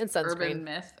 Like and sunscreen. Urban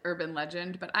myth, urban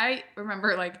legend. But I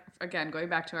remember, like, again, going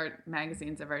back to our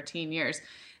magazines of our teen years,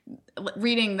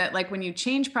 reading that like when you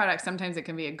change products, sometimes it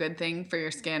can be a good thing for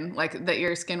your skin, like that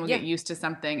your skin will get used to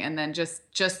something, and then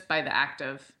just by the act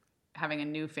of having a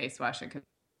new face wash, it can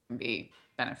be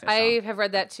beneficial. I have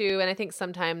read that too, and I think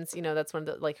sometimes that's one of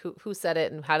the like who said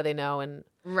it and how do they know, and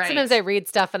sometimes I read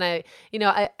stuff and I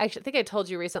think I told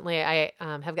you recently I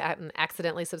have gotten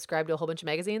accidentally subscribed to a whole bunch of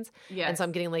magazines, and so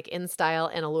I'm getting like InStyle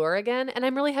and Allure again, and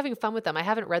I'm really having fun with them. I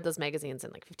haven't read those magazines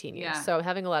in like 15 years, so I'm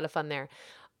having a lot of fun there.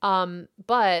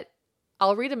 But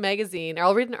I'll read a magazine or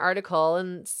I'll read an article,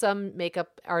 and some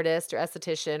makeup artist or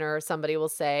esthetician or somebody will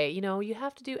say, you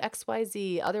have to do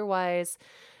XYZ, otherwise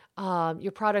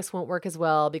your products won't work as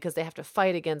well because they have to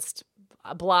fight against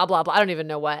blah, blah, blah. I don't even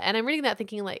know what. And I'm reading that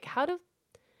thinking like,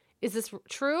 is this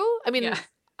true? I mean,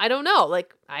 I don't know.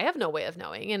 Like I have no way of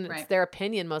knowing, and it's their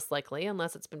opinion most likely,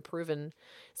 unless it's been proven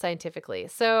scientifically.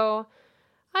 So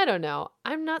I don't know.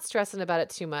 I'm not stressing about it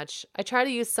too much. I try to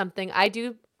use something. I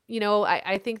do,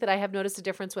 I think that I have noticed a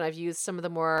difference when I've used some of the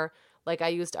more, like I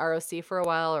used ROC for a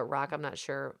while, or ROC. I'm not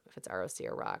sure if it's ROC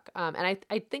or ROC. And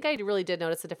I think I really did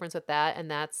notice a difference with that. And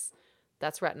that's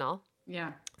retinol.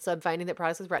 Yeah. So I'm finding that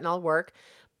products with retinol work.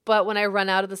 But when I run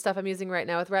out of the stuff I'm using right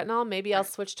now with retinol, maybe I'll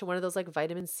switch to one of those like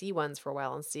vitamin C ones for a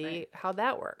while and see how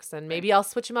that works. And maybe I'll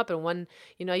switch them up. And one,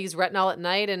 I use retinol at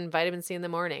night and vitamin C in the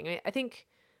morning. I think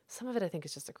some of it,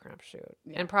 is just a crapshoot.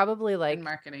 Yeah. And probably like and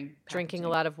marketing, drinking a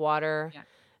lot of water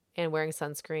and wearing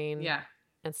sunscreen. Yeah.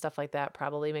 And stuff like that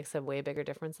probably makes a way bigger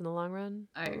difference in the long run.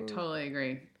 I totally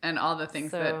agree. And all the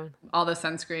things all the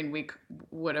sunscreen we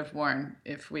would have worn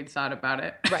if we'd thought about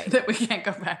it, that we can't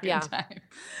go back in time.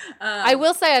 I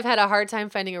will say I've had a hard time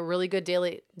finding a really good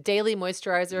daily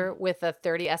moisturizer with a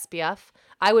 30 SPF.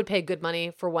 I would pay good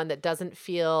money for one that doesn't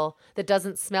smell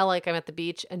like I'm at the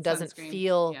beach and doesn't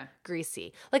feel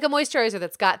greasy. Like a moisturizer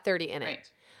that's got 30 in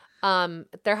it.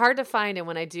 They're hard to find, and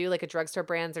when I do, like a drugstore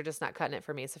brands are just not cutting it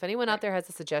for me. So if anyone out there has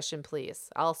a suggestion,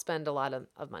 please, I'll spend a lot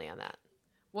of money on that.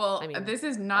 Well, this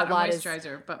is not a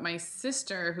moisturizer, but my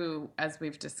sister, who, as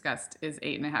we've discussed, is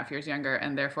 8.5 years younger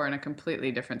and therefore in a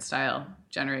completely different style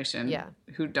generation,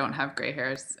 who don't have gray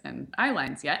hairs and eye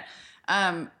lines yet,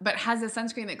 but has a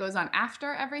sunscreen that goes on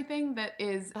after everything that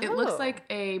is, it looks like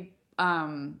a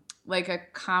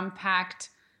compact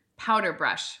powder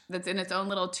brush that's in its own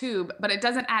little tube, but it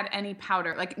doesn't add any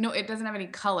powder. Like, no, it doesn't have any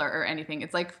color or anything.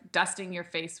 It's like dusting your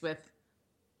face with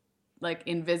like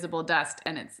invisible dust,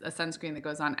 and it's a sunscreen that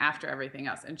goes on after everything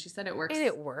else. And she said it works. And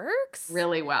it works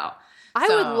really well. I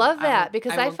would love that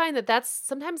because I find that that's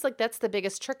sometimes like that's the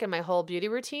biggest trick in my whole beauty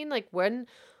routine. Like when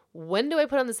do I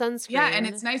put on the sunscreen? Yeah, and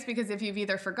it's nice because if you've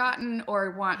either forgotten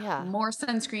or want more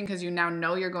sunscreen because you now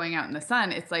know you're going out in the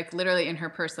sun, it's like literally in her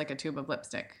purse like a tube of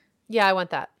lipstick. Yeah, I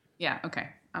want that. Yeah, okay.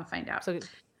 I'll find out. So,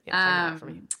 find out for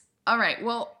me. All right.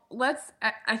 Well,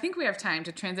 I think we have time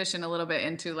to transition a little bit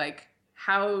into like,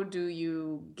 how do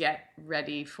you get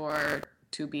ready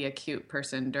to be a cute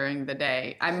person during the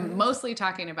day? I'm mostly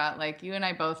talking about like you and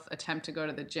I both attempt to go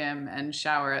to the gym and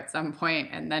shower at some point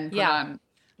and then put on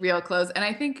real clothes. And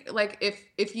I think like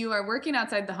if you are working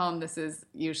outside the home, this is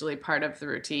usually part of the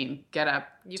routine. Get up.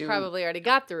 You probably already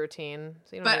got the routine.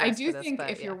 So you don't But need to I ask do for this, think but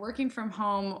if you're working from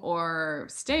home or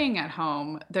staying at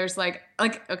home, there's like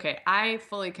okay, I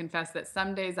fully confess that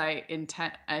some days I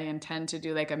intend to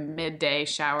do like a midday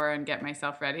shower and get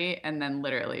myself ready, and then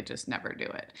literally just never do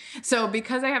it. So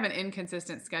because I have an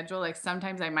inconsistent schedule, like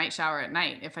sometimes I might shower at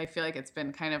night if I feel like it's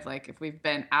been kind of like if we've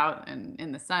been out and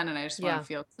in the sun and I just want to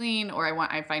feel clean, or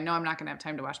if I know I'm not going to have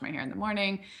time to wash my hair in the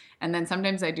morning. And then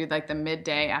sometimes I do like the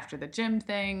midday after the gym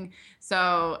thing.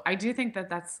 So I do think that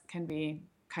can be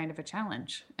kind of a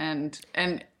challenge. And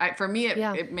for me,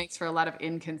 it makes for a lot of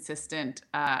inconsistent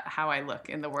how I look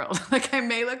in the world. Like I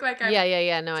may look like I'm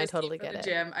No, I totally get it.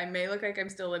 Gym. I may look like I'm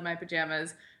still in my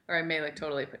pajamas, or I may look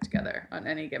totally put together on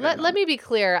any given moment. Let me be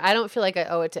clear. I don't feel like I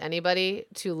owe it to anybody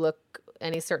to look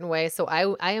any certain way. So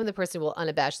I am the person who will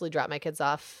unabashedly drop my kids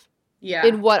off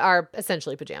in what are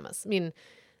essentially pajamas. I mean,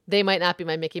 they might not be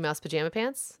my Mickey Mouse pajama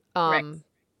pants,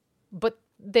 but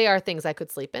they are things I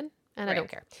could sleep in, and I don't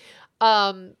care.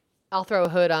 I'll throw a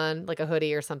hood on, like a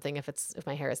hoodie or something, if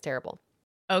my hair is terrible.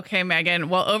 Okay, Megan.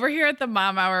 Well, over here at the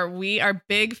Mom Hour, we are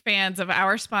big fans of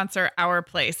our sponsor, Our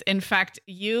Place. In fact,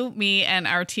 you, me, and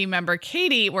our team member,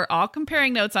 Katie, were all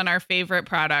comparing notes on our favorite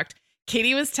product.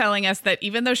 Katie was telling us that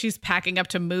even though she's packing up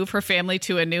to move her family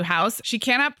to a new house, she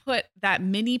cannot put that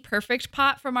mini perfect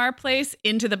pot from Our Place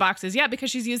into the boxes yet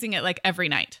because she's using it like every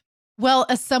night. Well,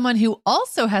 as someone who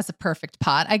also has a perfect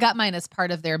pot, I got mine as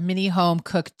part of their mini home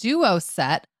cook duo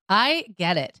set. I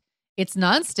get it. It's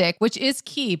nonstick, which is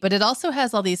key, but it also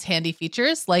has all these handy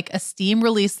features like a steam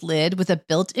release lid with a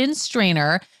built-in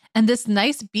strainer and this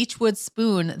nice beechwood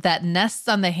spoon that nests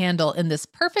on the handle in this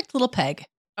perfect little peg.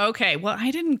 Okay, well,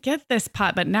 I didn't get this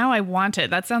pot, but now I want it.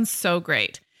 That sounds so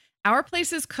great. Our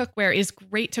Place's cookware is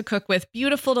great to cook with,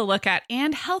 beautiful to look at,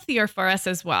 and healthier for us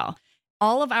as well.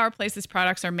 All of Our Place's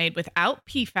products are made without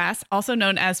PFAS, also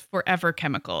known as forever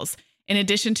chemicals. In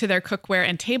addition to their cookware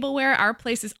and tableware, Our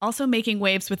Place is also making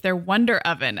waves with their Wonder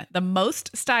Oven, the most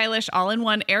stylish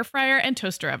all-in-one air fryer and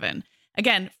toaster oven.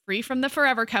 Again, free from the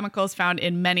forever chemicals found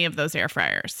in many of those air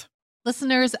fryers.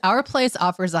 Listeners, Our Place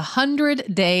offers a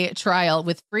 100-day trial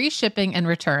with free shipping and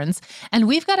returns, and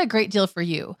we've got a great deal for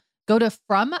you. Go to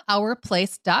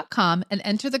FromOurPlace.com and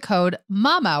enter the code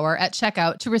MOMHOUR at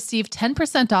checkout to receive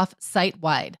 10% off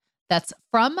site-wide. That's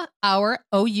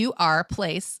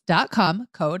FromOurPlace.com,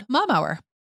 code MOMHOUR.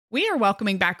 We are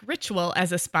welcoming back Ritual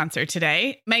as a sponsor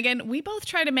today. Megan, we both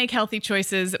try to make healthy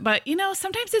choices, but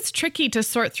sometimes it's tricky to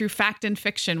sort through fact and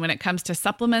fiction when it comes to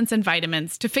supplements and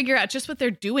vitamins to figure out just what they're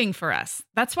doing for us.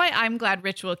 That's why I'm glad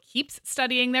Ritual keeps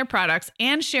studying their products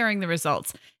and sharing the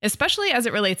results, especially as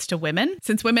it relates to women,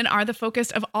 since women are the focus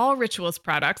of all Ritual's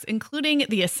products, including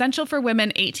the Essential for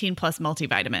Women 18 Plus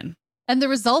multivitamin. And the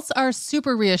results are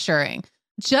super reassuring.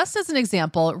 Just as an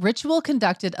example, Ritual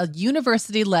conducted a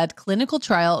university-led clinical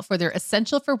trial for their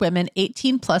Essential for Women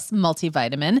 18 Plus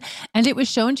multivitamin, and it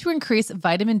was shown to increase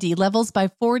vitamin D levels by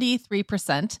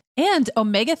 43% and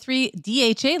omega-3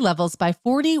 DHA levels by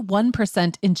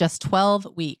 41% in just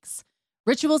 12 weeks.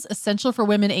 Ritual's Essential for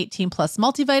Women 18 Plus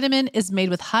multivitamin is made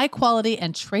with high-quality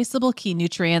and traceable key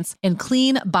nutrients in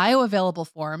clean, bioavailable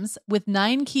forms with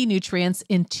 9 key nutrients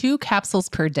in 2 capsules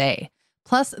per day.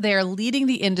 Plus, they are leading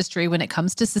the industry when it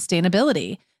comes to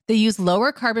sustainability. They use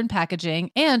lower carbon packaging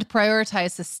and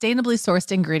prioritize sustainably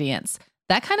sourced ingredients.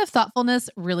 That kind of thoughtfulness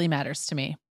really matters to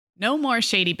me. No more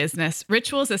shady business.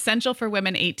 Ritual's Essential for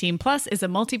Women 18 Plus is a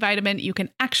multivitamin you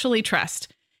can actually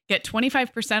trust. Get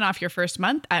 25% off your first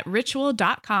month at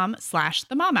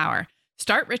ritual.com/themomhour.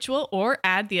 Start Ritual or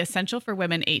add the Essential for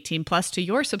Women 18 Plus to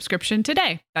your subscription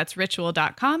today. That's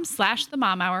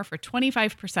ritual.com/themomhour for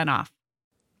 25% off.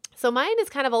 So mine is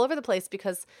kind of all over the place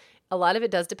because a lot of it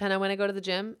does depend on when I go to the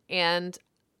gym. And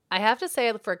I have to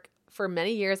say for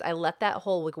many years, I let that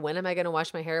whole, like, when am I going to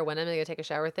wash my hair? When am I going to take a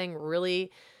shower thing really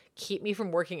keep me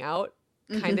from working out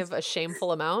kind of a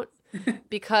shameful amount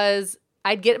because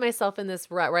I'd get myself in this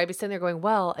rut where I'd be sitting there going,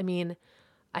 well, I mean,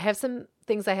 I have some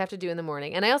things I have to do in the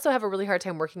morning. And I also have a really hard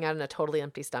time working out on a totally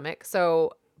empty stomach.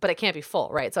 So, but it can't be full,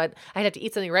 right? So I'd have to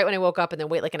eat something right when I woke up and then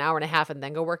wait like an hour and a half and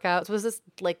then go work out. So it was this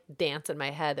like dance in my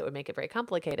head that would make it very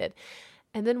complicated.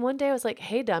 And then one day I was like,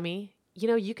 hey, dummy,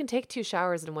 you can take 2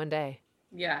 showers in one day.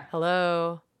 Yeah.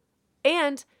 Hello.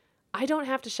 And I don't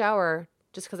have to shower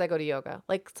just because I go to yoga.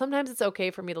 Like sometimes it's okay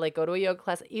for me to like go to a yoga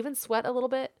class, even sweat a little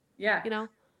bit. Yeah.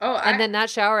 Then not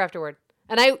shower afterward.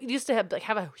 And I used to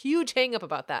have a huge hang up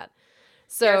about that.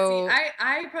 So yeah,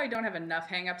 I probably don't have enough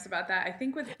hangups about that. I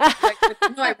think no,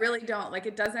 I really don't. Like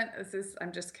it doesn't,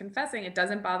 I'm just confessing, it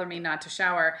doesn't bother me not to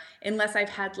shower unless I've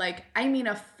had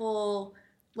a full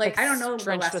Like, I don't know the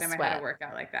drenched last with time I had a sweat.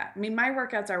 workout like that. I mean, my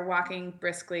workouts are walking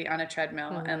briskly on a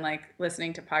treadmill Mm-hmm. and like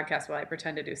listening to podcasts while I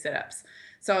pretend to do sit-ups.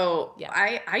 So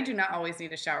Yeah. I do not always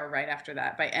need a shower right after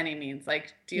that by any means.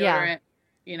 Like Yeah. deodorant,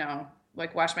 you know,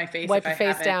 like wash my face Wipe if I your face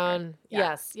haven't. down. Yeah.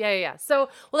 Yes. Yeah. So,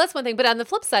 well, that's one thing. But on the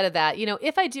flip side of that, you know,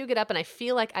 if I do get up and I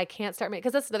feel like I can't start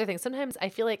because that's another thing. Sometimes I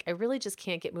feel like I really just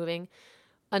can't get moving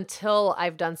until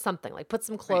I've done something, like put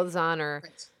some clothes on or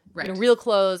Right. you know, real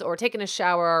clothes or taken a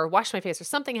shower or wash my face or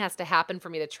something has to happen for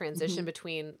me to transition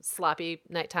between sloppy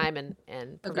nighttime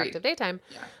and productive daytime.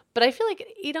 Yeah. But I feel like,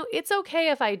 you know, it's okay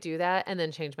if I do that and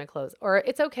then change my clothes, or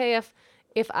it's okay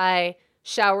if I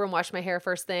shower and wash my hair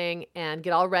first thing and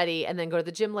get all ready and then go to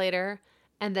the gym later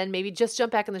and then maybe just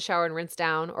jump back in the shower and rinse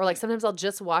down. Or like sometimes I'll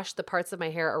just wash the parts of my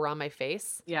hair around my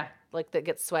face. Yeah. Like that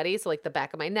gets sweaty. So like the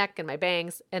back of my neck and my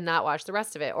bangs and not wash the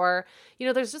rest of it. Or, you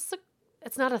know, there's just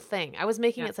it's not a thing. I was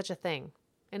making it such a thing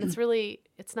and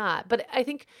it's not. But I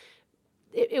think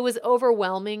it was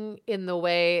overwhelming in the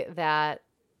way that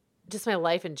just my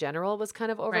life in general was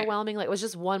kind of overwhelming. Like it was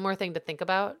just one more thing to think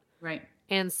about. Right.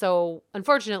 And so,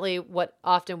 unfortunately, what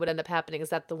often would end up happening is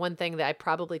that the one thing that I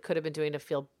probably could have been doing to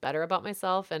feel better about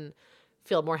myself and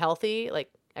feel more healthy,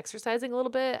 like exercising a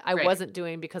little bit, I wasn't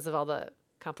doing because of all the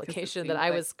complication that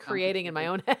I was creating in my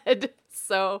own head.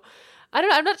 So, I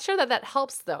don't know. I'm not sure that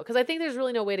helps though, because I think there's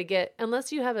really no way to get,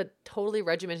 unless you have a totally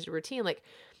regimented routine. Like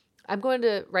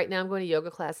right now I'm going to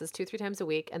yoga classes 2-3 times a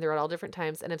week, and they're at all different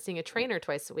times, and I'm seeing a trainer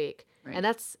twice a week, and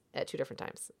that's at 2 different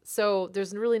times. So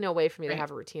there's really no way for me to have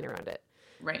a routine around it.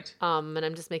 Right. And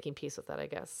I'm just making peace with that, I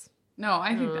guess. No,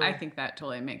 I think that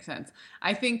totally makes sense.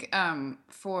 I think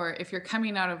for if you're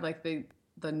coming out of like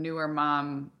the newer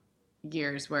mom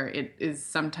years where it is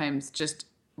sometimes just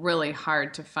really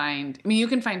hard to find. I mean, you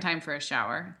can find time for a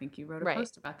shower. I think you wrote a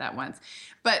post about that once.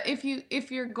 But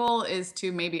if your goal is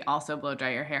to maybe also blow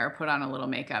dry your hair, put on a little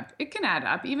makeup, it can add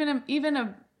up.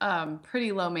 Even a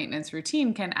pretty low maintenance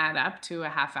routine can add up to a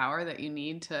half hour that you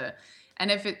need to. And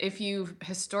if you've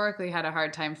historically had a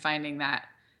hard time finding that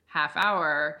half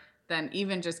hour, then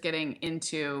even just getting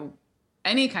into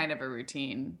any kind of a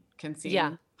routine can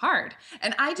seem hard.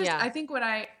 And I think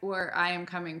where I am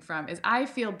coming from is I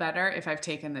feel better if I've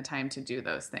taken the time to do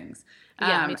those things.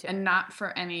 Me too. And not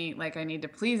for any, like I need to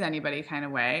please anybody kind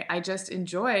of way. I just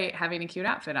enjoy having a cute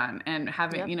outfit on and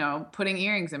having, you know, putting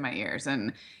earrings in my ears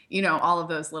and, you know, all of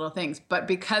those little things. But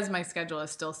because my schedule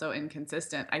is still so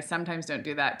inconsistent, I sometimes don't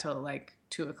do that till like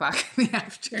 2:00 in the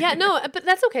afternoon. Yeah, no, but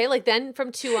that's okay. Like then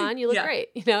from 2 on, you look great,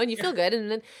 you know, and you feel good.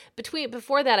 And then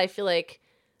before that, I feel like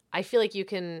you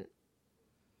can,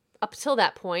 up till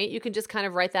that point, you can just kind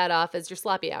of write that off as your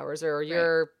sloppy hours or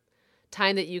your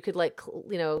time that you could like,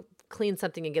 you know, clean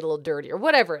something and get a little dirty or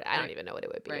whatever. I don't even know what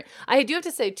it would be. I do have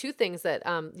to say 2 things that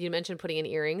you mentioned putting in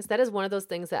earrings. That is one of those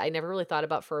things that I never really thought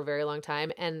about for a very long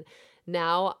time. And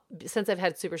now, since I've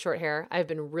had super short hair,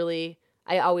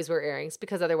 I always wear earrings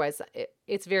because otherwise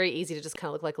it's very easy to just kind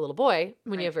of look like a little boy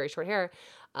when you have very short hair.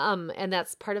 And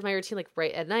that's part of my routine. Like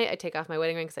right at night, I take off my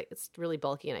wedding ring because it's really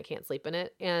bulky and I can't sleep in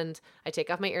it. And I take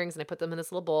off my earrings and I put them in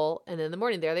this little bowl. And then in the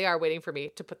morning, there they are waiting for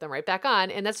me to put them right back on.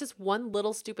 And that's just one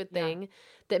little stupid thing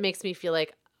that makes me feel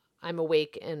like I'm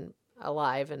awake and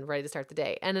alive and ready to start the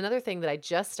day. And another thing that I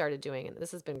just started doing, and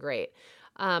this has been great,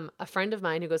 a friend of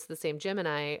mine who goes to the same gym and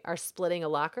I are splitting a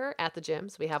locker at the gym.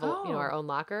 So we have our own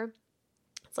locker.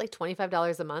 It's like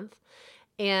 $25 a month.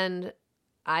 And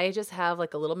I just have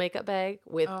like a little makeup bag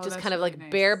with just kind of really like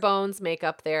bare bones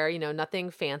makeup there, you know, nothing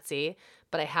fancy,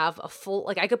 but I have a full,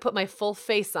 like I could put my full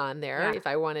face on there if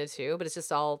I wanted to, but it's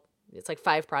just it's like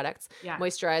 5 products,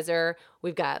 moisturizer.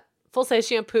 We've got full size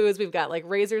shampoos. We've got like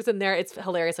razors in there. It's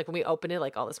hilarious. Like when we open it,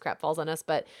 like all this crap falls on us,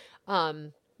 but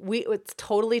it's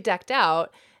totally decked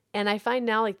out. And I find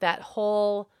now like that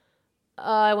whole,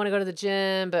 I want to go to the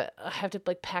gym, but I have to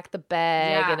like pack the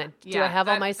bag and do I have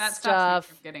all my that stuff? Stops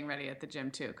me from getting ready at the gym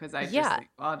too, because I just think,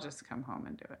 well, I'll just come home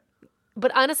and do it.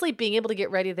 But honestly, being able to get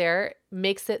ready there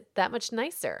makes it that much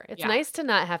nicer. It's nice to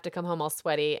not have to come home all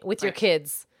sweaty with your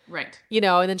kids, you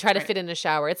know, and then try to fit in a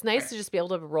shower. It's nice to just be able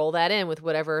to roll that in with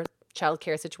whatever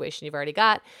childcare situation you've already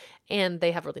got, and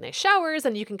they have really nice showers,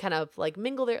 and you can kind of like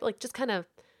mingle there, like just kind of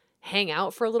hang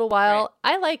out for a little while.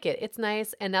 I like it. It's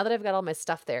nice. And now that I've got all my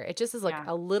stuff there, it just is like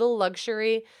a little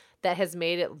luxury that has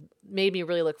made me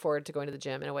really look forward to going to the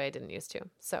gym in a way I didn't used to.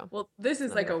 So, well, this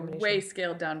is like a way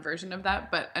scaled down version of that.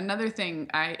 But another thing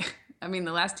I mean,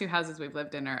 the last 2 houses we've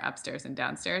lived in are upstairs and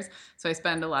downstairs. So I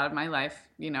spend a lot of my life,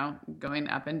 you know, going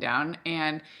up and down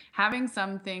and having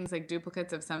some things like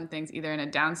duplicates of some things, either in a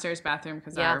downstairs bathroom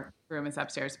because our room is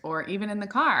upstairs or even in the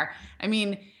car. I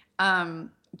mean,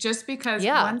 Just because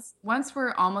once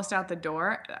we're almost out the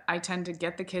door, I tend to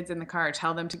get the kids in the car,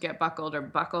 tell them to get buckled or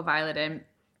buckle Violet in,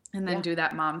 and then do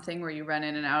that mom thing where you run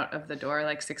in and out of the door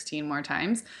like 16 more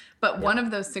times. But one of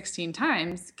those 16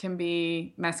 times can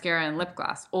be mascara and lip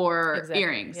gloss or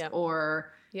earrings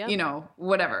or, you know,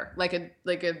 whatever, like a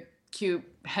cute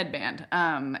headband,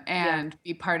 and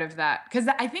be part of that. Because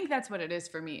I think that's what it is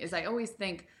for me, is I always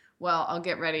think, well, I'll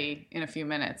get ready in a few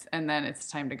minutes and then it's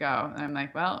time to go. And I'm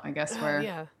like, well, I guess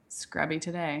we're scrubby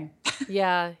today.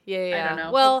 Yeah. I don't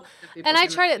know. Well, and I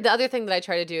try to, the other thing that I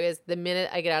try to do is the minute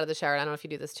I get out of the shower, I don't know if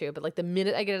you do this too, but like the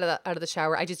minute I get out of the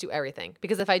shower, I just do everything.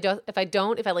 Because if I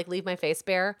like leave my face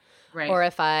bare, or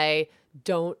if I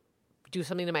don't do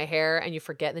something to my hair and you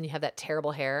forget, and then you have that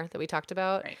terrible hair that we talked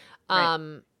about.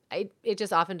 It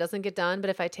just often doesn't get done. But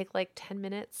if I take like 10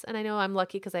 minutes, and I know I'm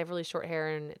lucky because I have really short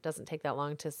hair and it doesn't take that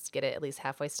long to get it at least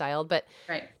halfway styled, but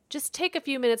just take a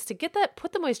few minutes to get that,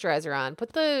 put the moisturizer on,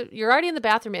 you're already in the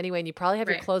bathroom anyway, and you probably have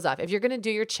your clothes off. If you're going to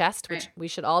do your chest, which we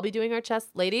should all be doing our chest,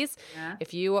 ladies,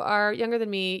 if you are younger than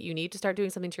me, you need to start doing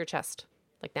something to your chest,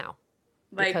 like now,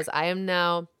 because I am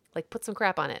now like, put some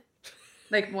crap on it.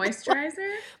 Like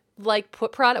moisturizer? Like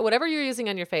put product, whatever you're using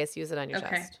on your face, use it on your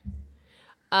chest,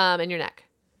 and your neck.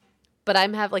 But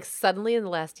suddenly in the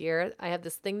last year, I have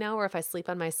this thing now where if I sleep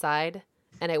on my side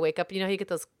and I wake up, you know how you get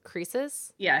those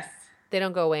creases? Yes. They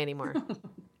don't go away anymore.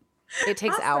 It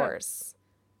takes hours.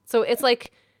 So it's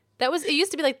like, it used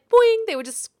to be like, boing, they would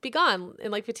just be gone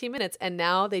in like 15 minutes. And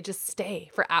now they just stay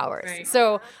for hours.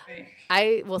 So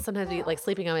I will sometimes be like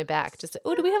sleeping on my back. Just,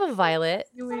 do we have a Violet?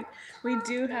 We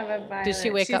do have a Violet. Did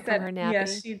she wake up from her nappy?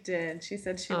 Yes, she did. She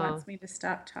said she wants me to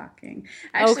stop talking.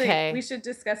 Actually, we should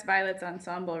discuss Violet's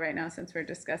ensemble right now since we're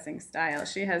discussing style.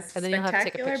 She has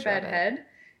spectacular bedhead,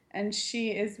 and she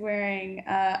is wearing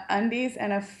undies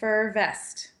and a fur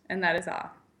vest, and that is all.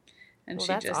 And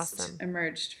she just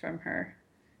emerged from her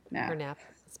nap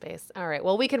space. All right.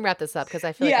 Well, we can wrap this up because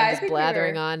I feel like I'm just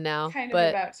blathering on now. Kind of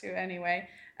about to anyway.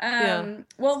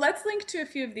 Well, let's link to a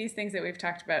few of these things that we've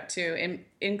talked about too,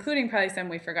 including probably some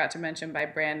we forgot to mention by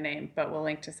brand name, but we'll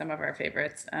link to some of our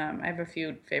favorites. I have a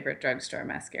few favorite drugstore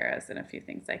mascaras and a few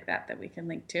things like that we can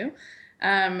link to.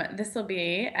 This will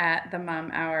be at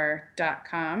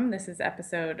themomhour.com. This is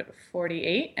episode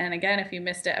 48. And again, if you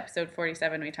missed it, episode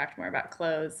 47, we talked more about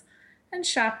clothes and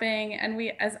shopping. And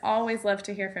we, as always, love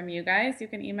to hear from you guys. You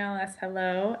can email us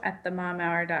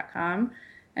hello@themomhour.com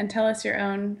and tell us your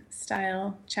own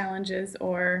style challenges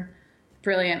or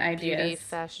brilliant ideas. Beauty,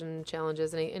 fashion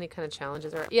challenges, any kind of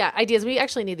challenges. Or ideas. We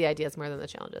actually need the ideas more than the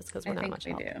challenges because we're not much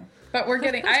help. I think we do. But we're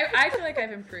getting, I feel like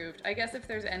I've improved. I guess if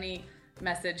there's any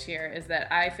message here is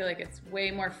that I feel like it's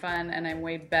way more fun and I'm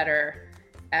way better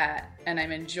at, and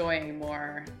I'm enjoying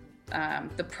more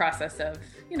the process of,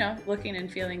 looking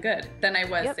and feeling good than I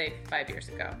was, say, 5 years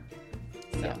ago.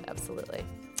 So. Yeah, absolutely.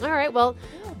 All right. Well,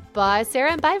 bye,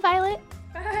 Sarah, and bye, Violet.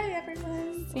 Bye,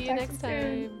 everyone. See you next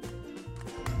time.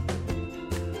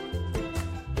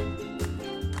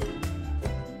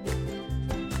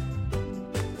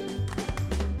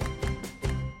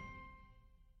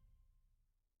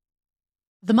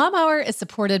 The Mom Hour is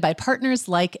supported by partners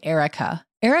like Erica.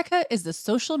 Erica is the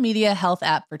social media health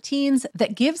app for teens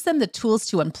that gives them the tools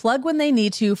to unplug when they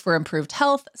need to for improved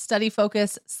health, study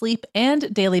focus, sleep,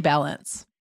 and daily balance.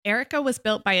 Erica was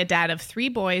built by a dad of 3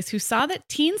 boys who saw that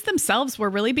teens themselves were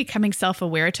really becoming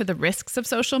self-aware to the risks of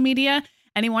social media,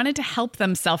 and he wanted to help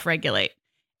them self-regulate.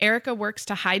 Erica works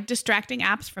to hide distracting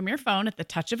apps from your phone at the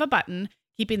touch of a button,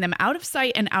 keeping them out of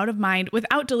sight and out of mind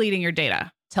without deleting your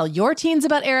data. Tell your teens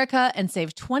about Erica and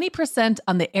save 20%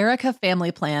 on the Erica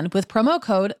family plan with promo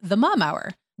code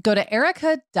TheMomHour. Go to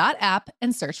erica.app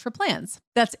and search for plans.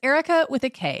 That's Erica with a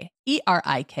K,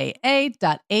 ERIKA.app,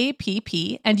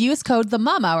 and use code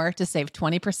TheMomHour to save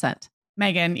 20%.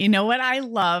 Megan, you know what I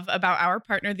love about our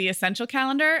partner, The Essential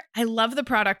Calendar? I love the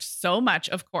product so much,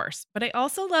 of course, but I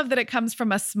also love that it comes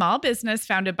from a small business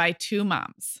founded by 2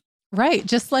 moms. Right,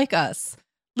 just like us.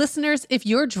 Listeners, if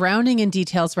you're drowning in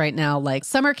details right now, like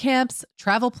summer camps,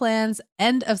 travel plans,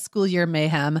 end of school year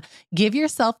mayhem, give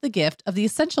yourself the gift of the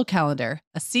Essential Calendar,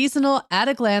 a seasonal,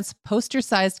 at-a-glance,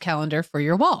 poster-sized calendar for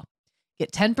your wall.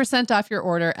 Get 10% off your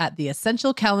order at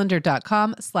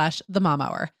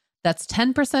theessentialcalendar.com/themomhour. That's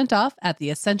 10% off at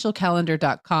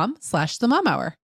theessentialcalendar.com/themomhour.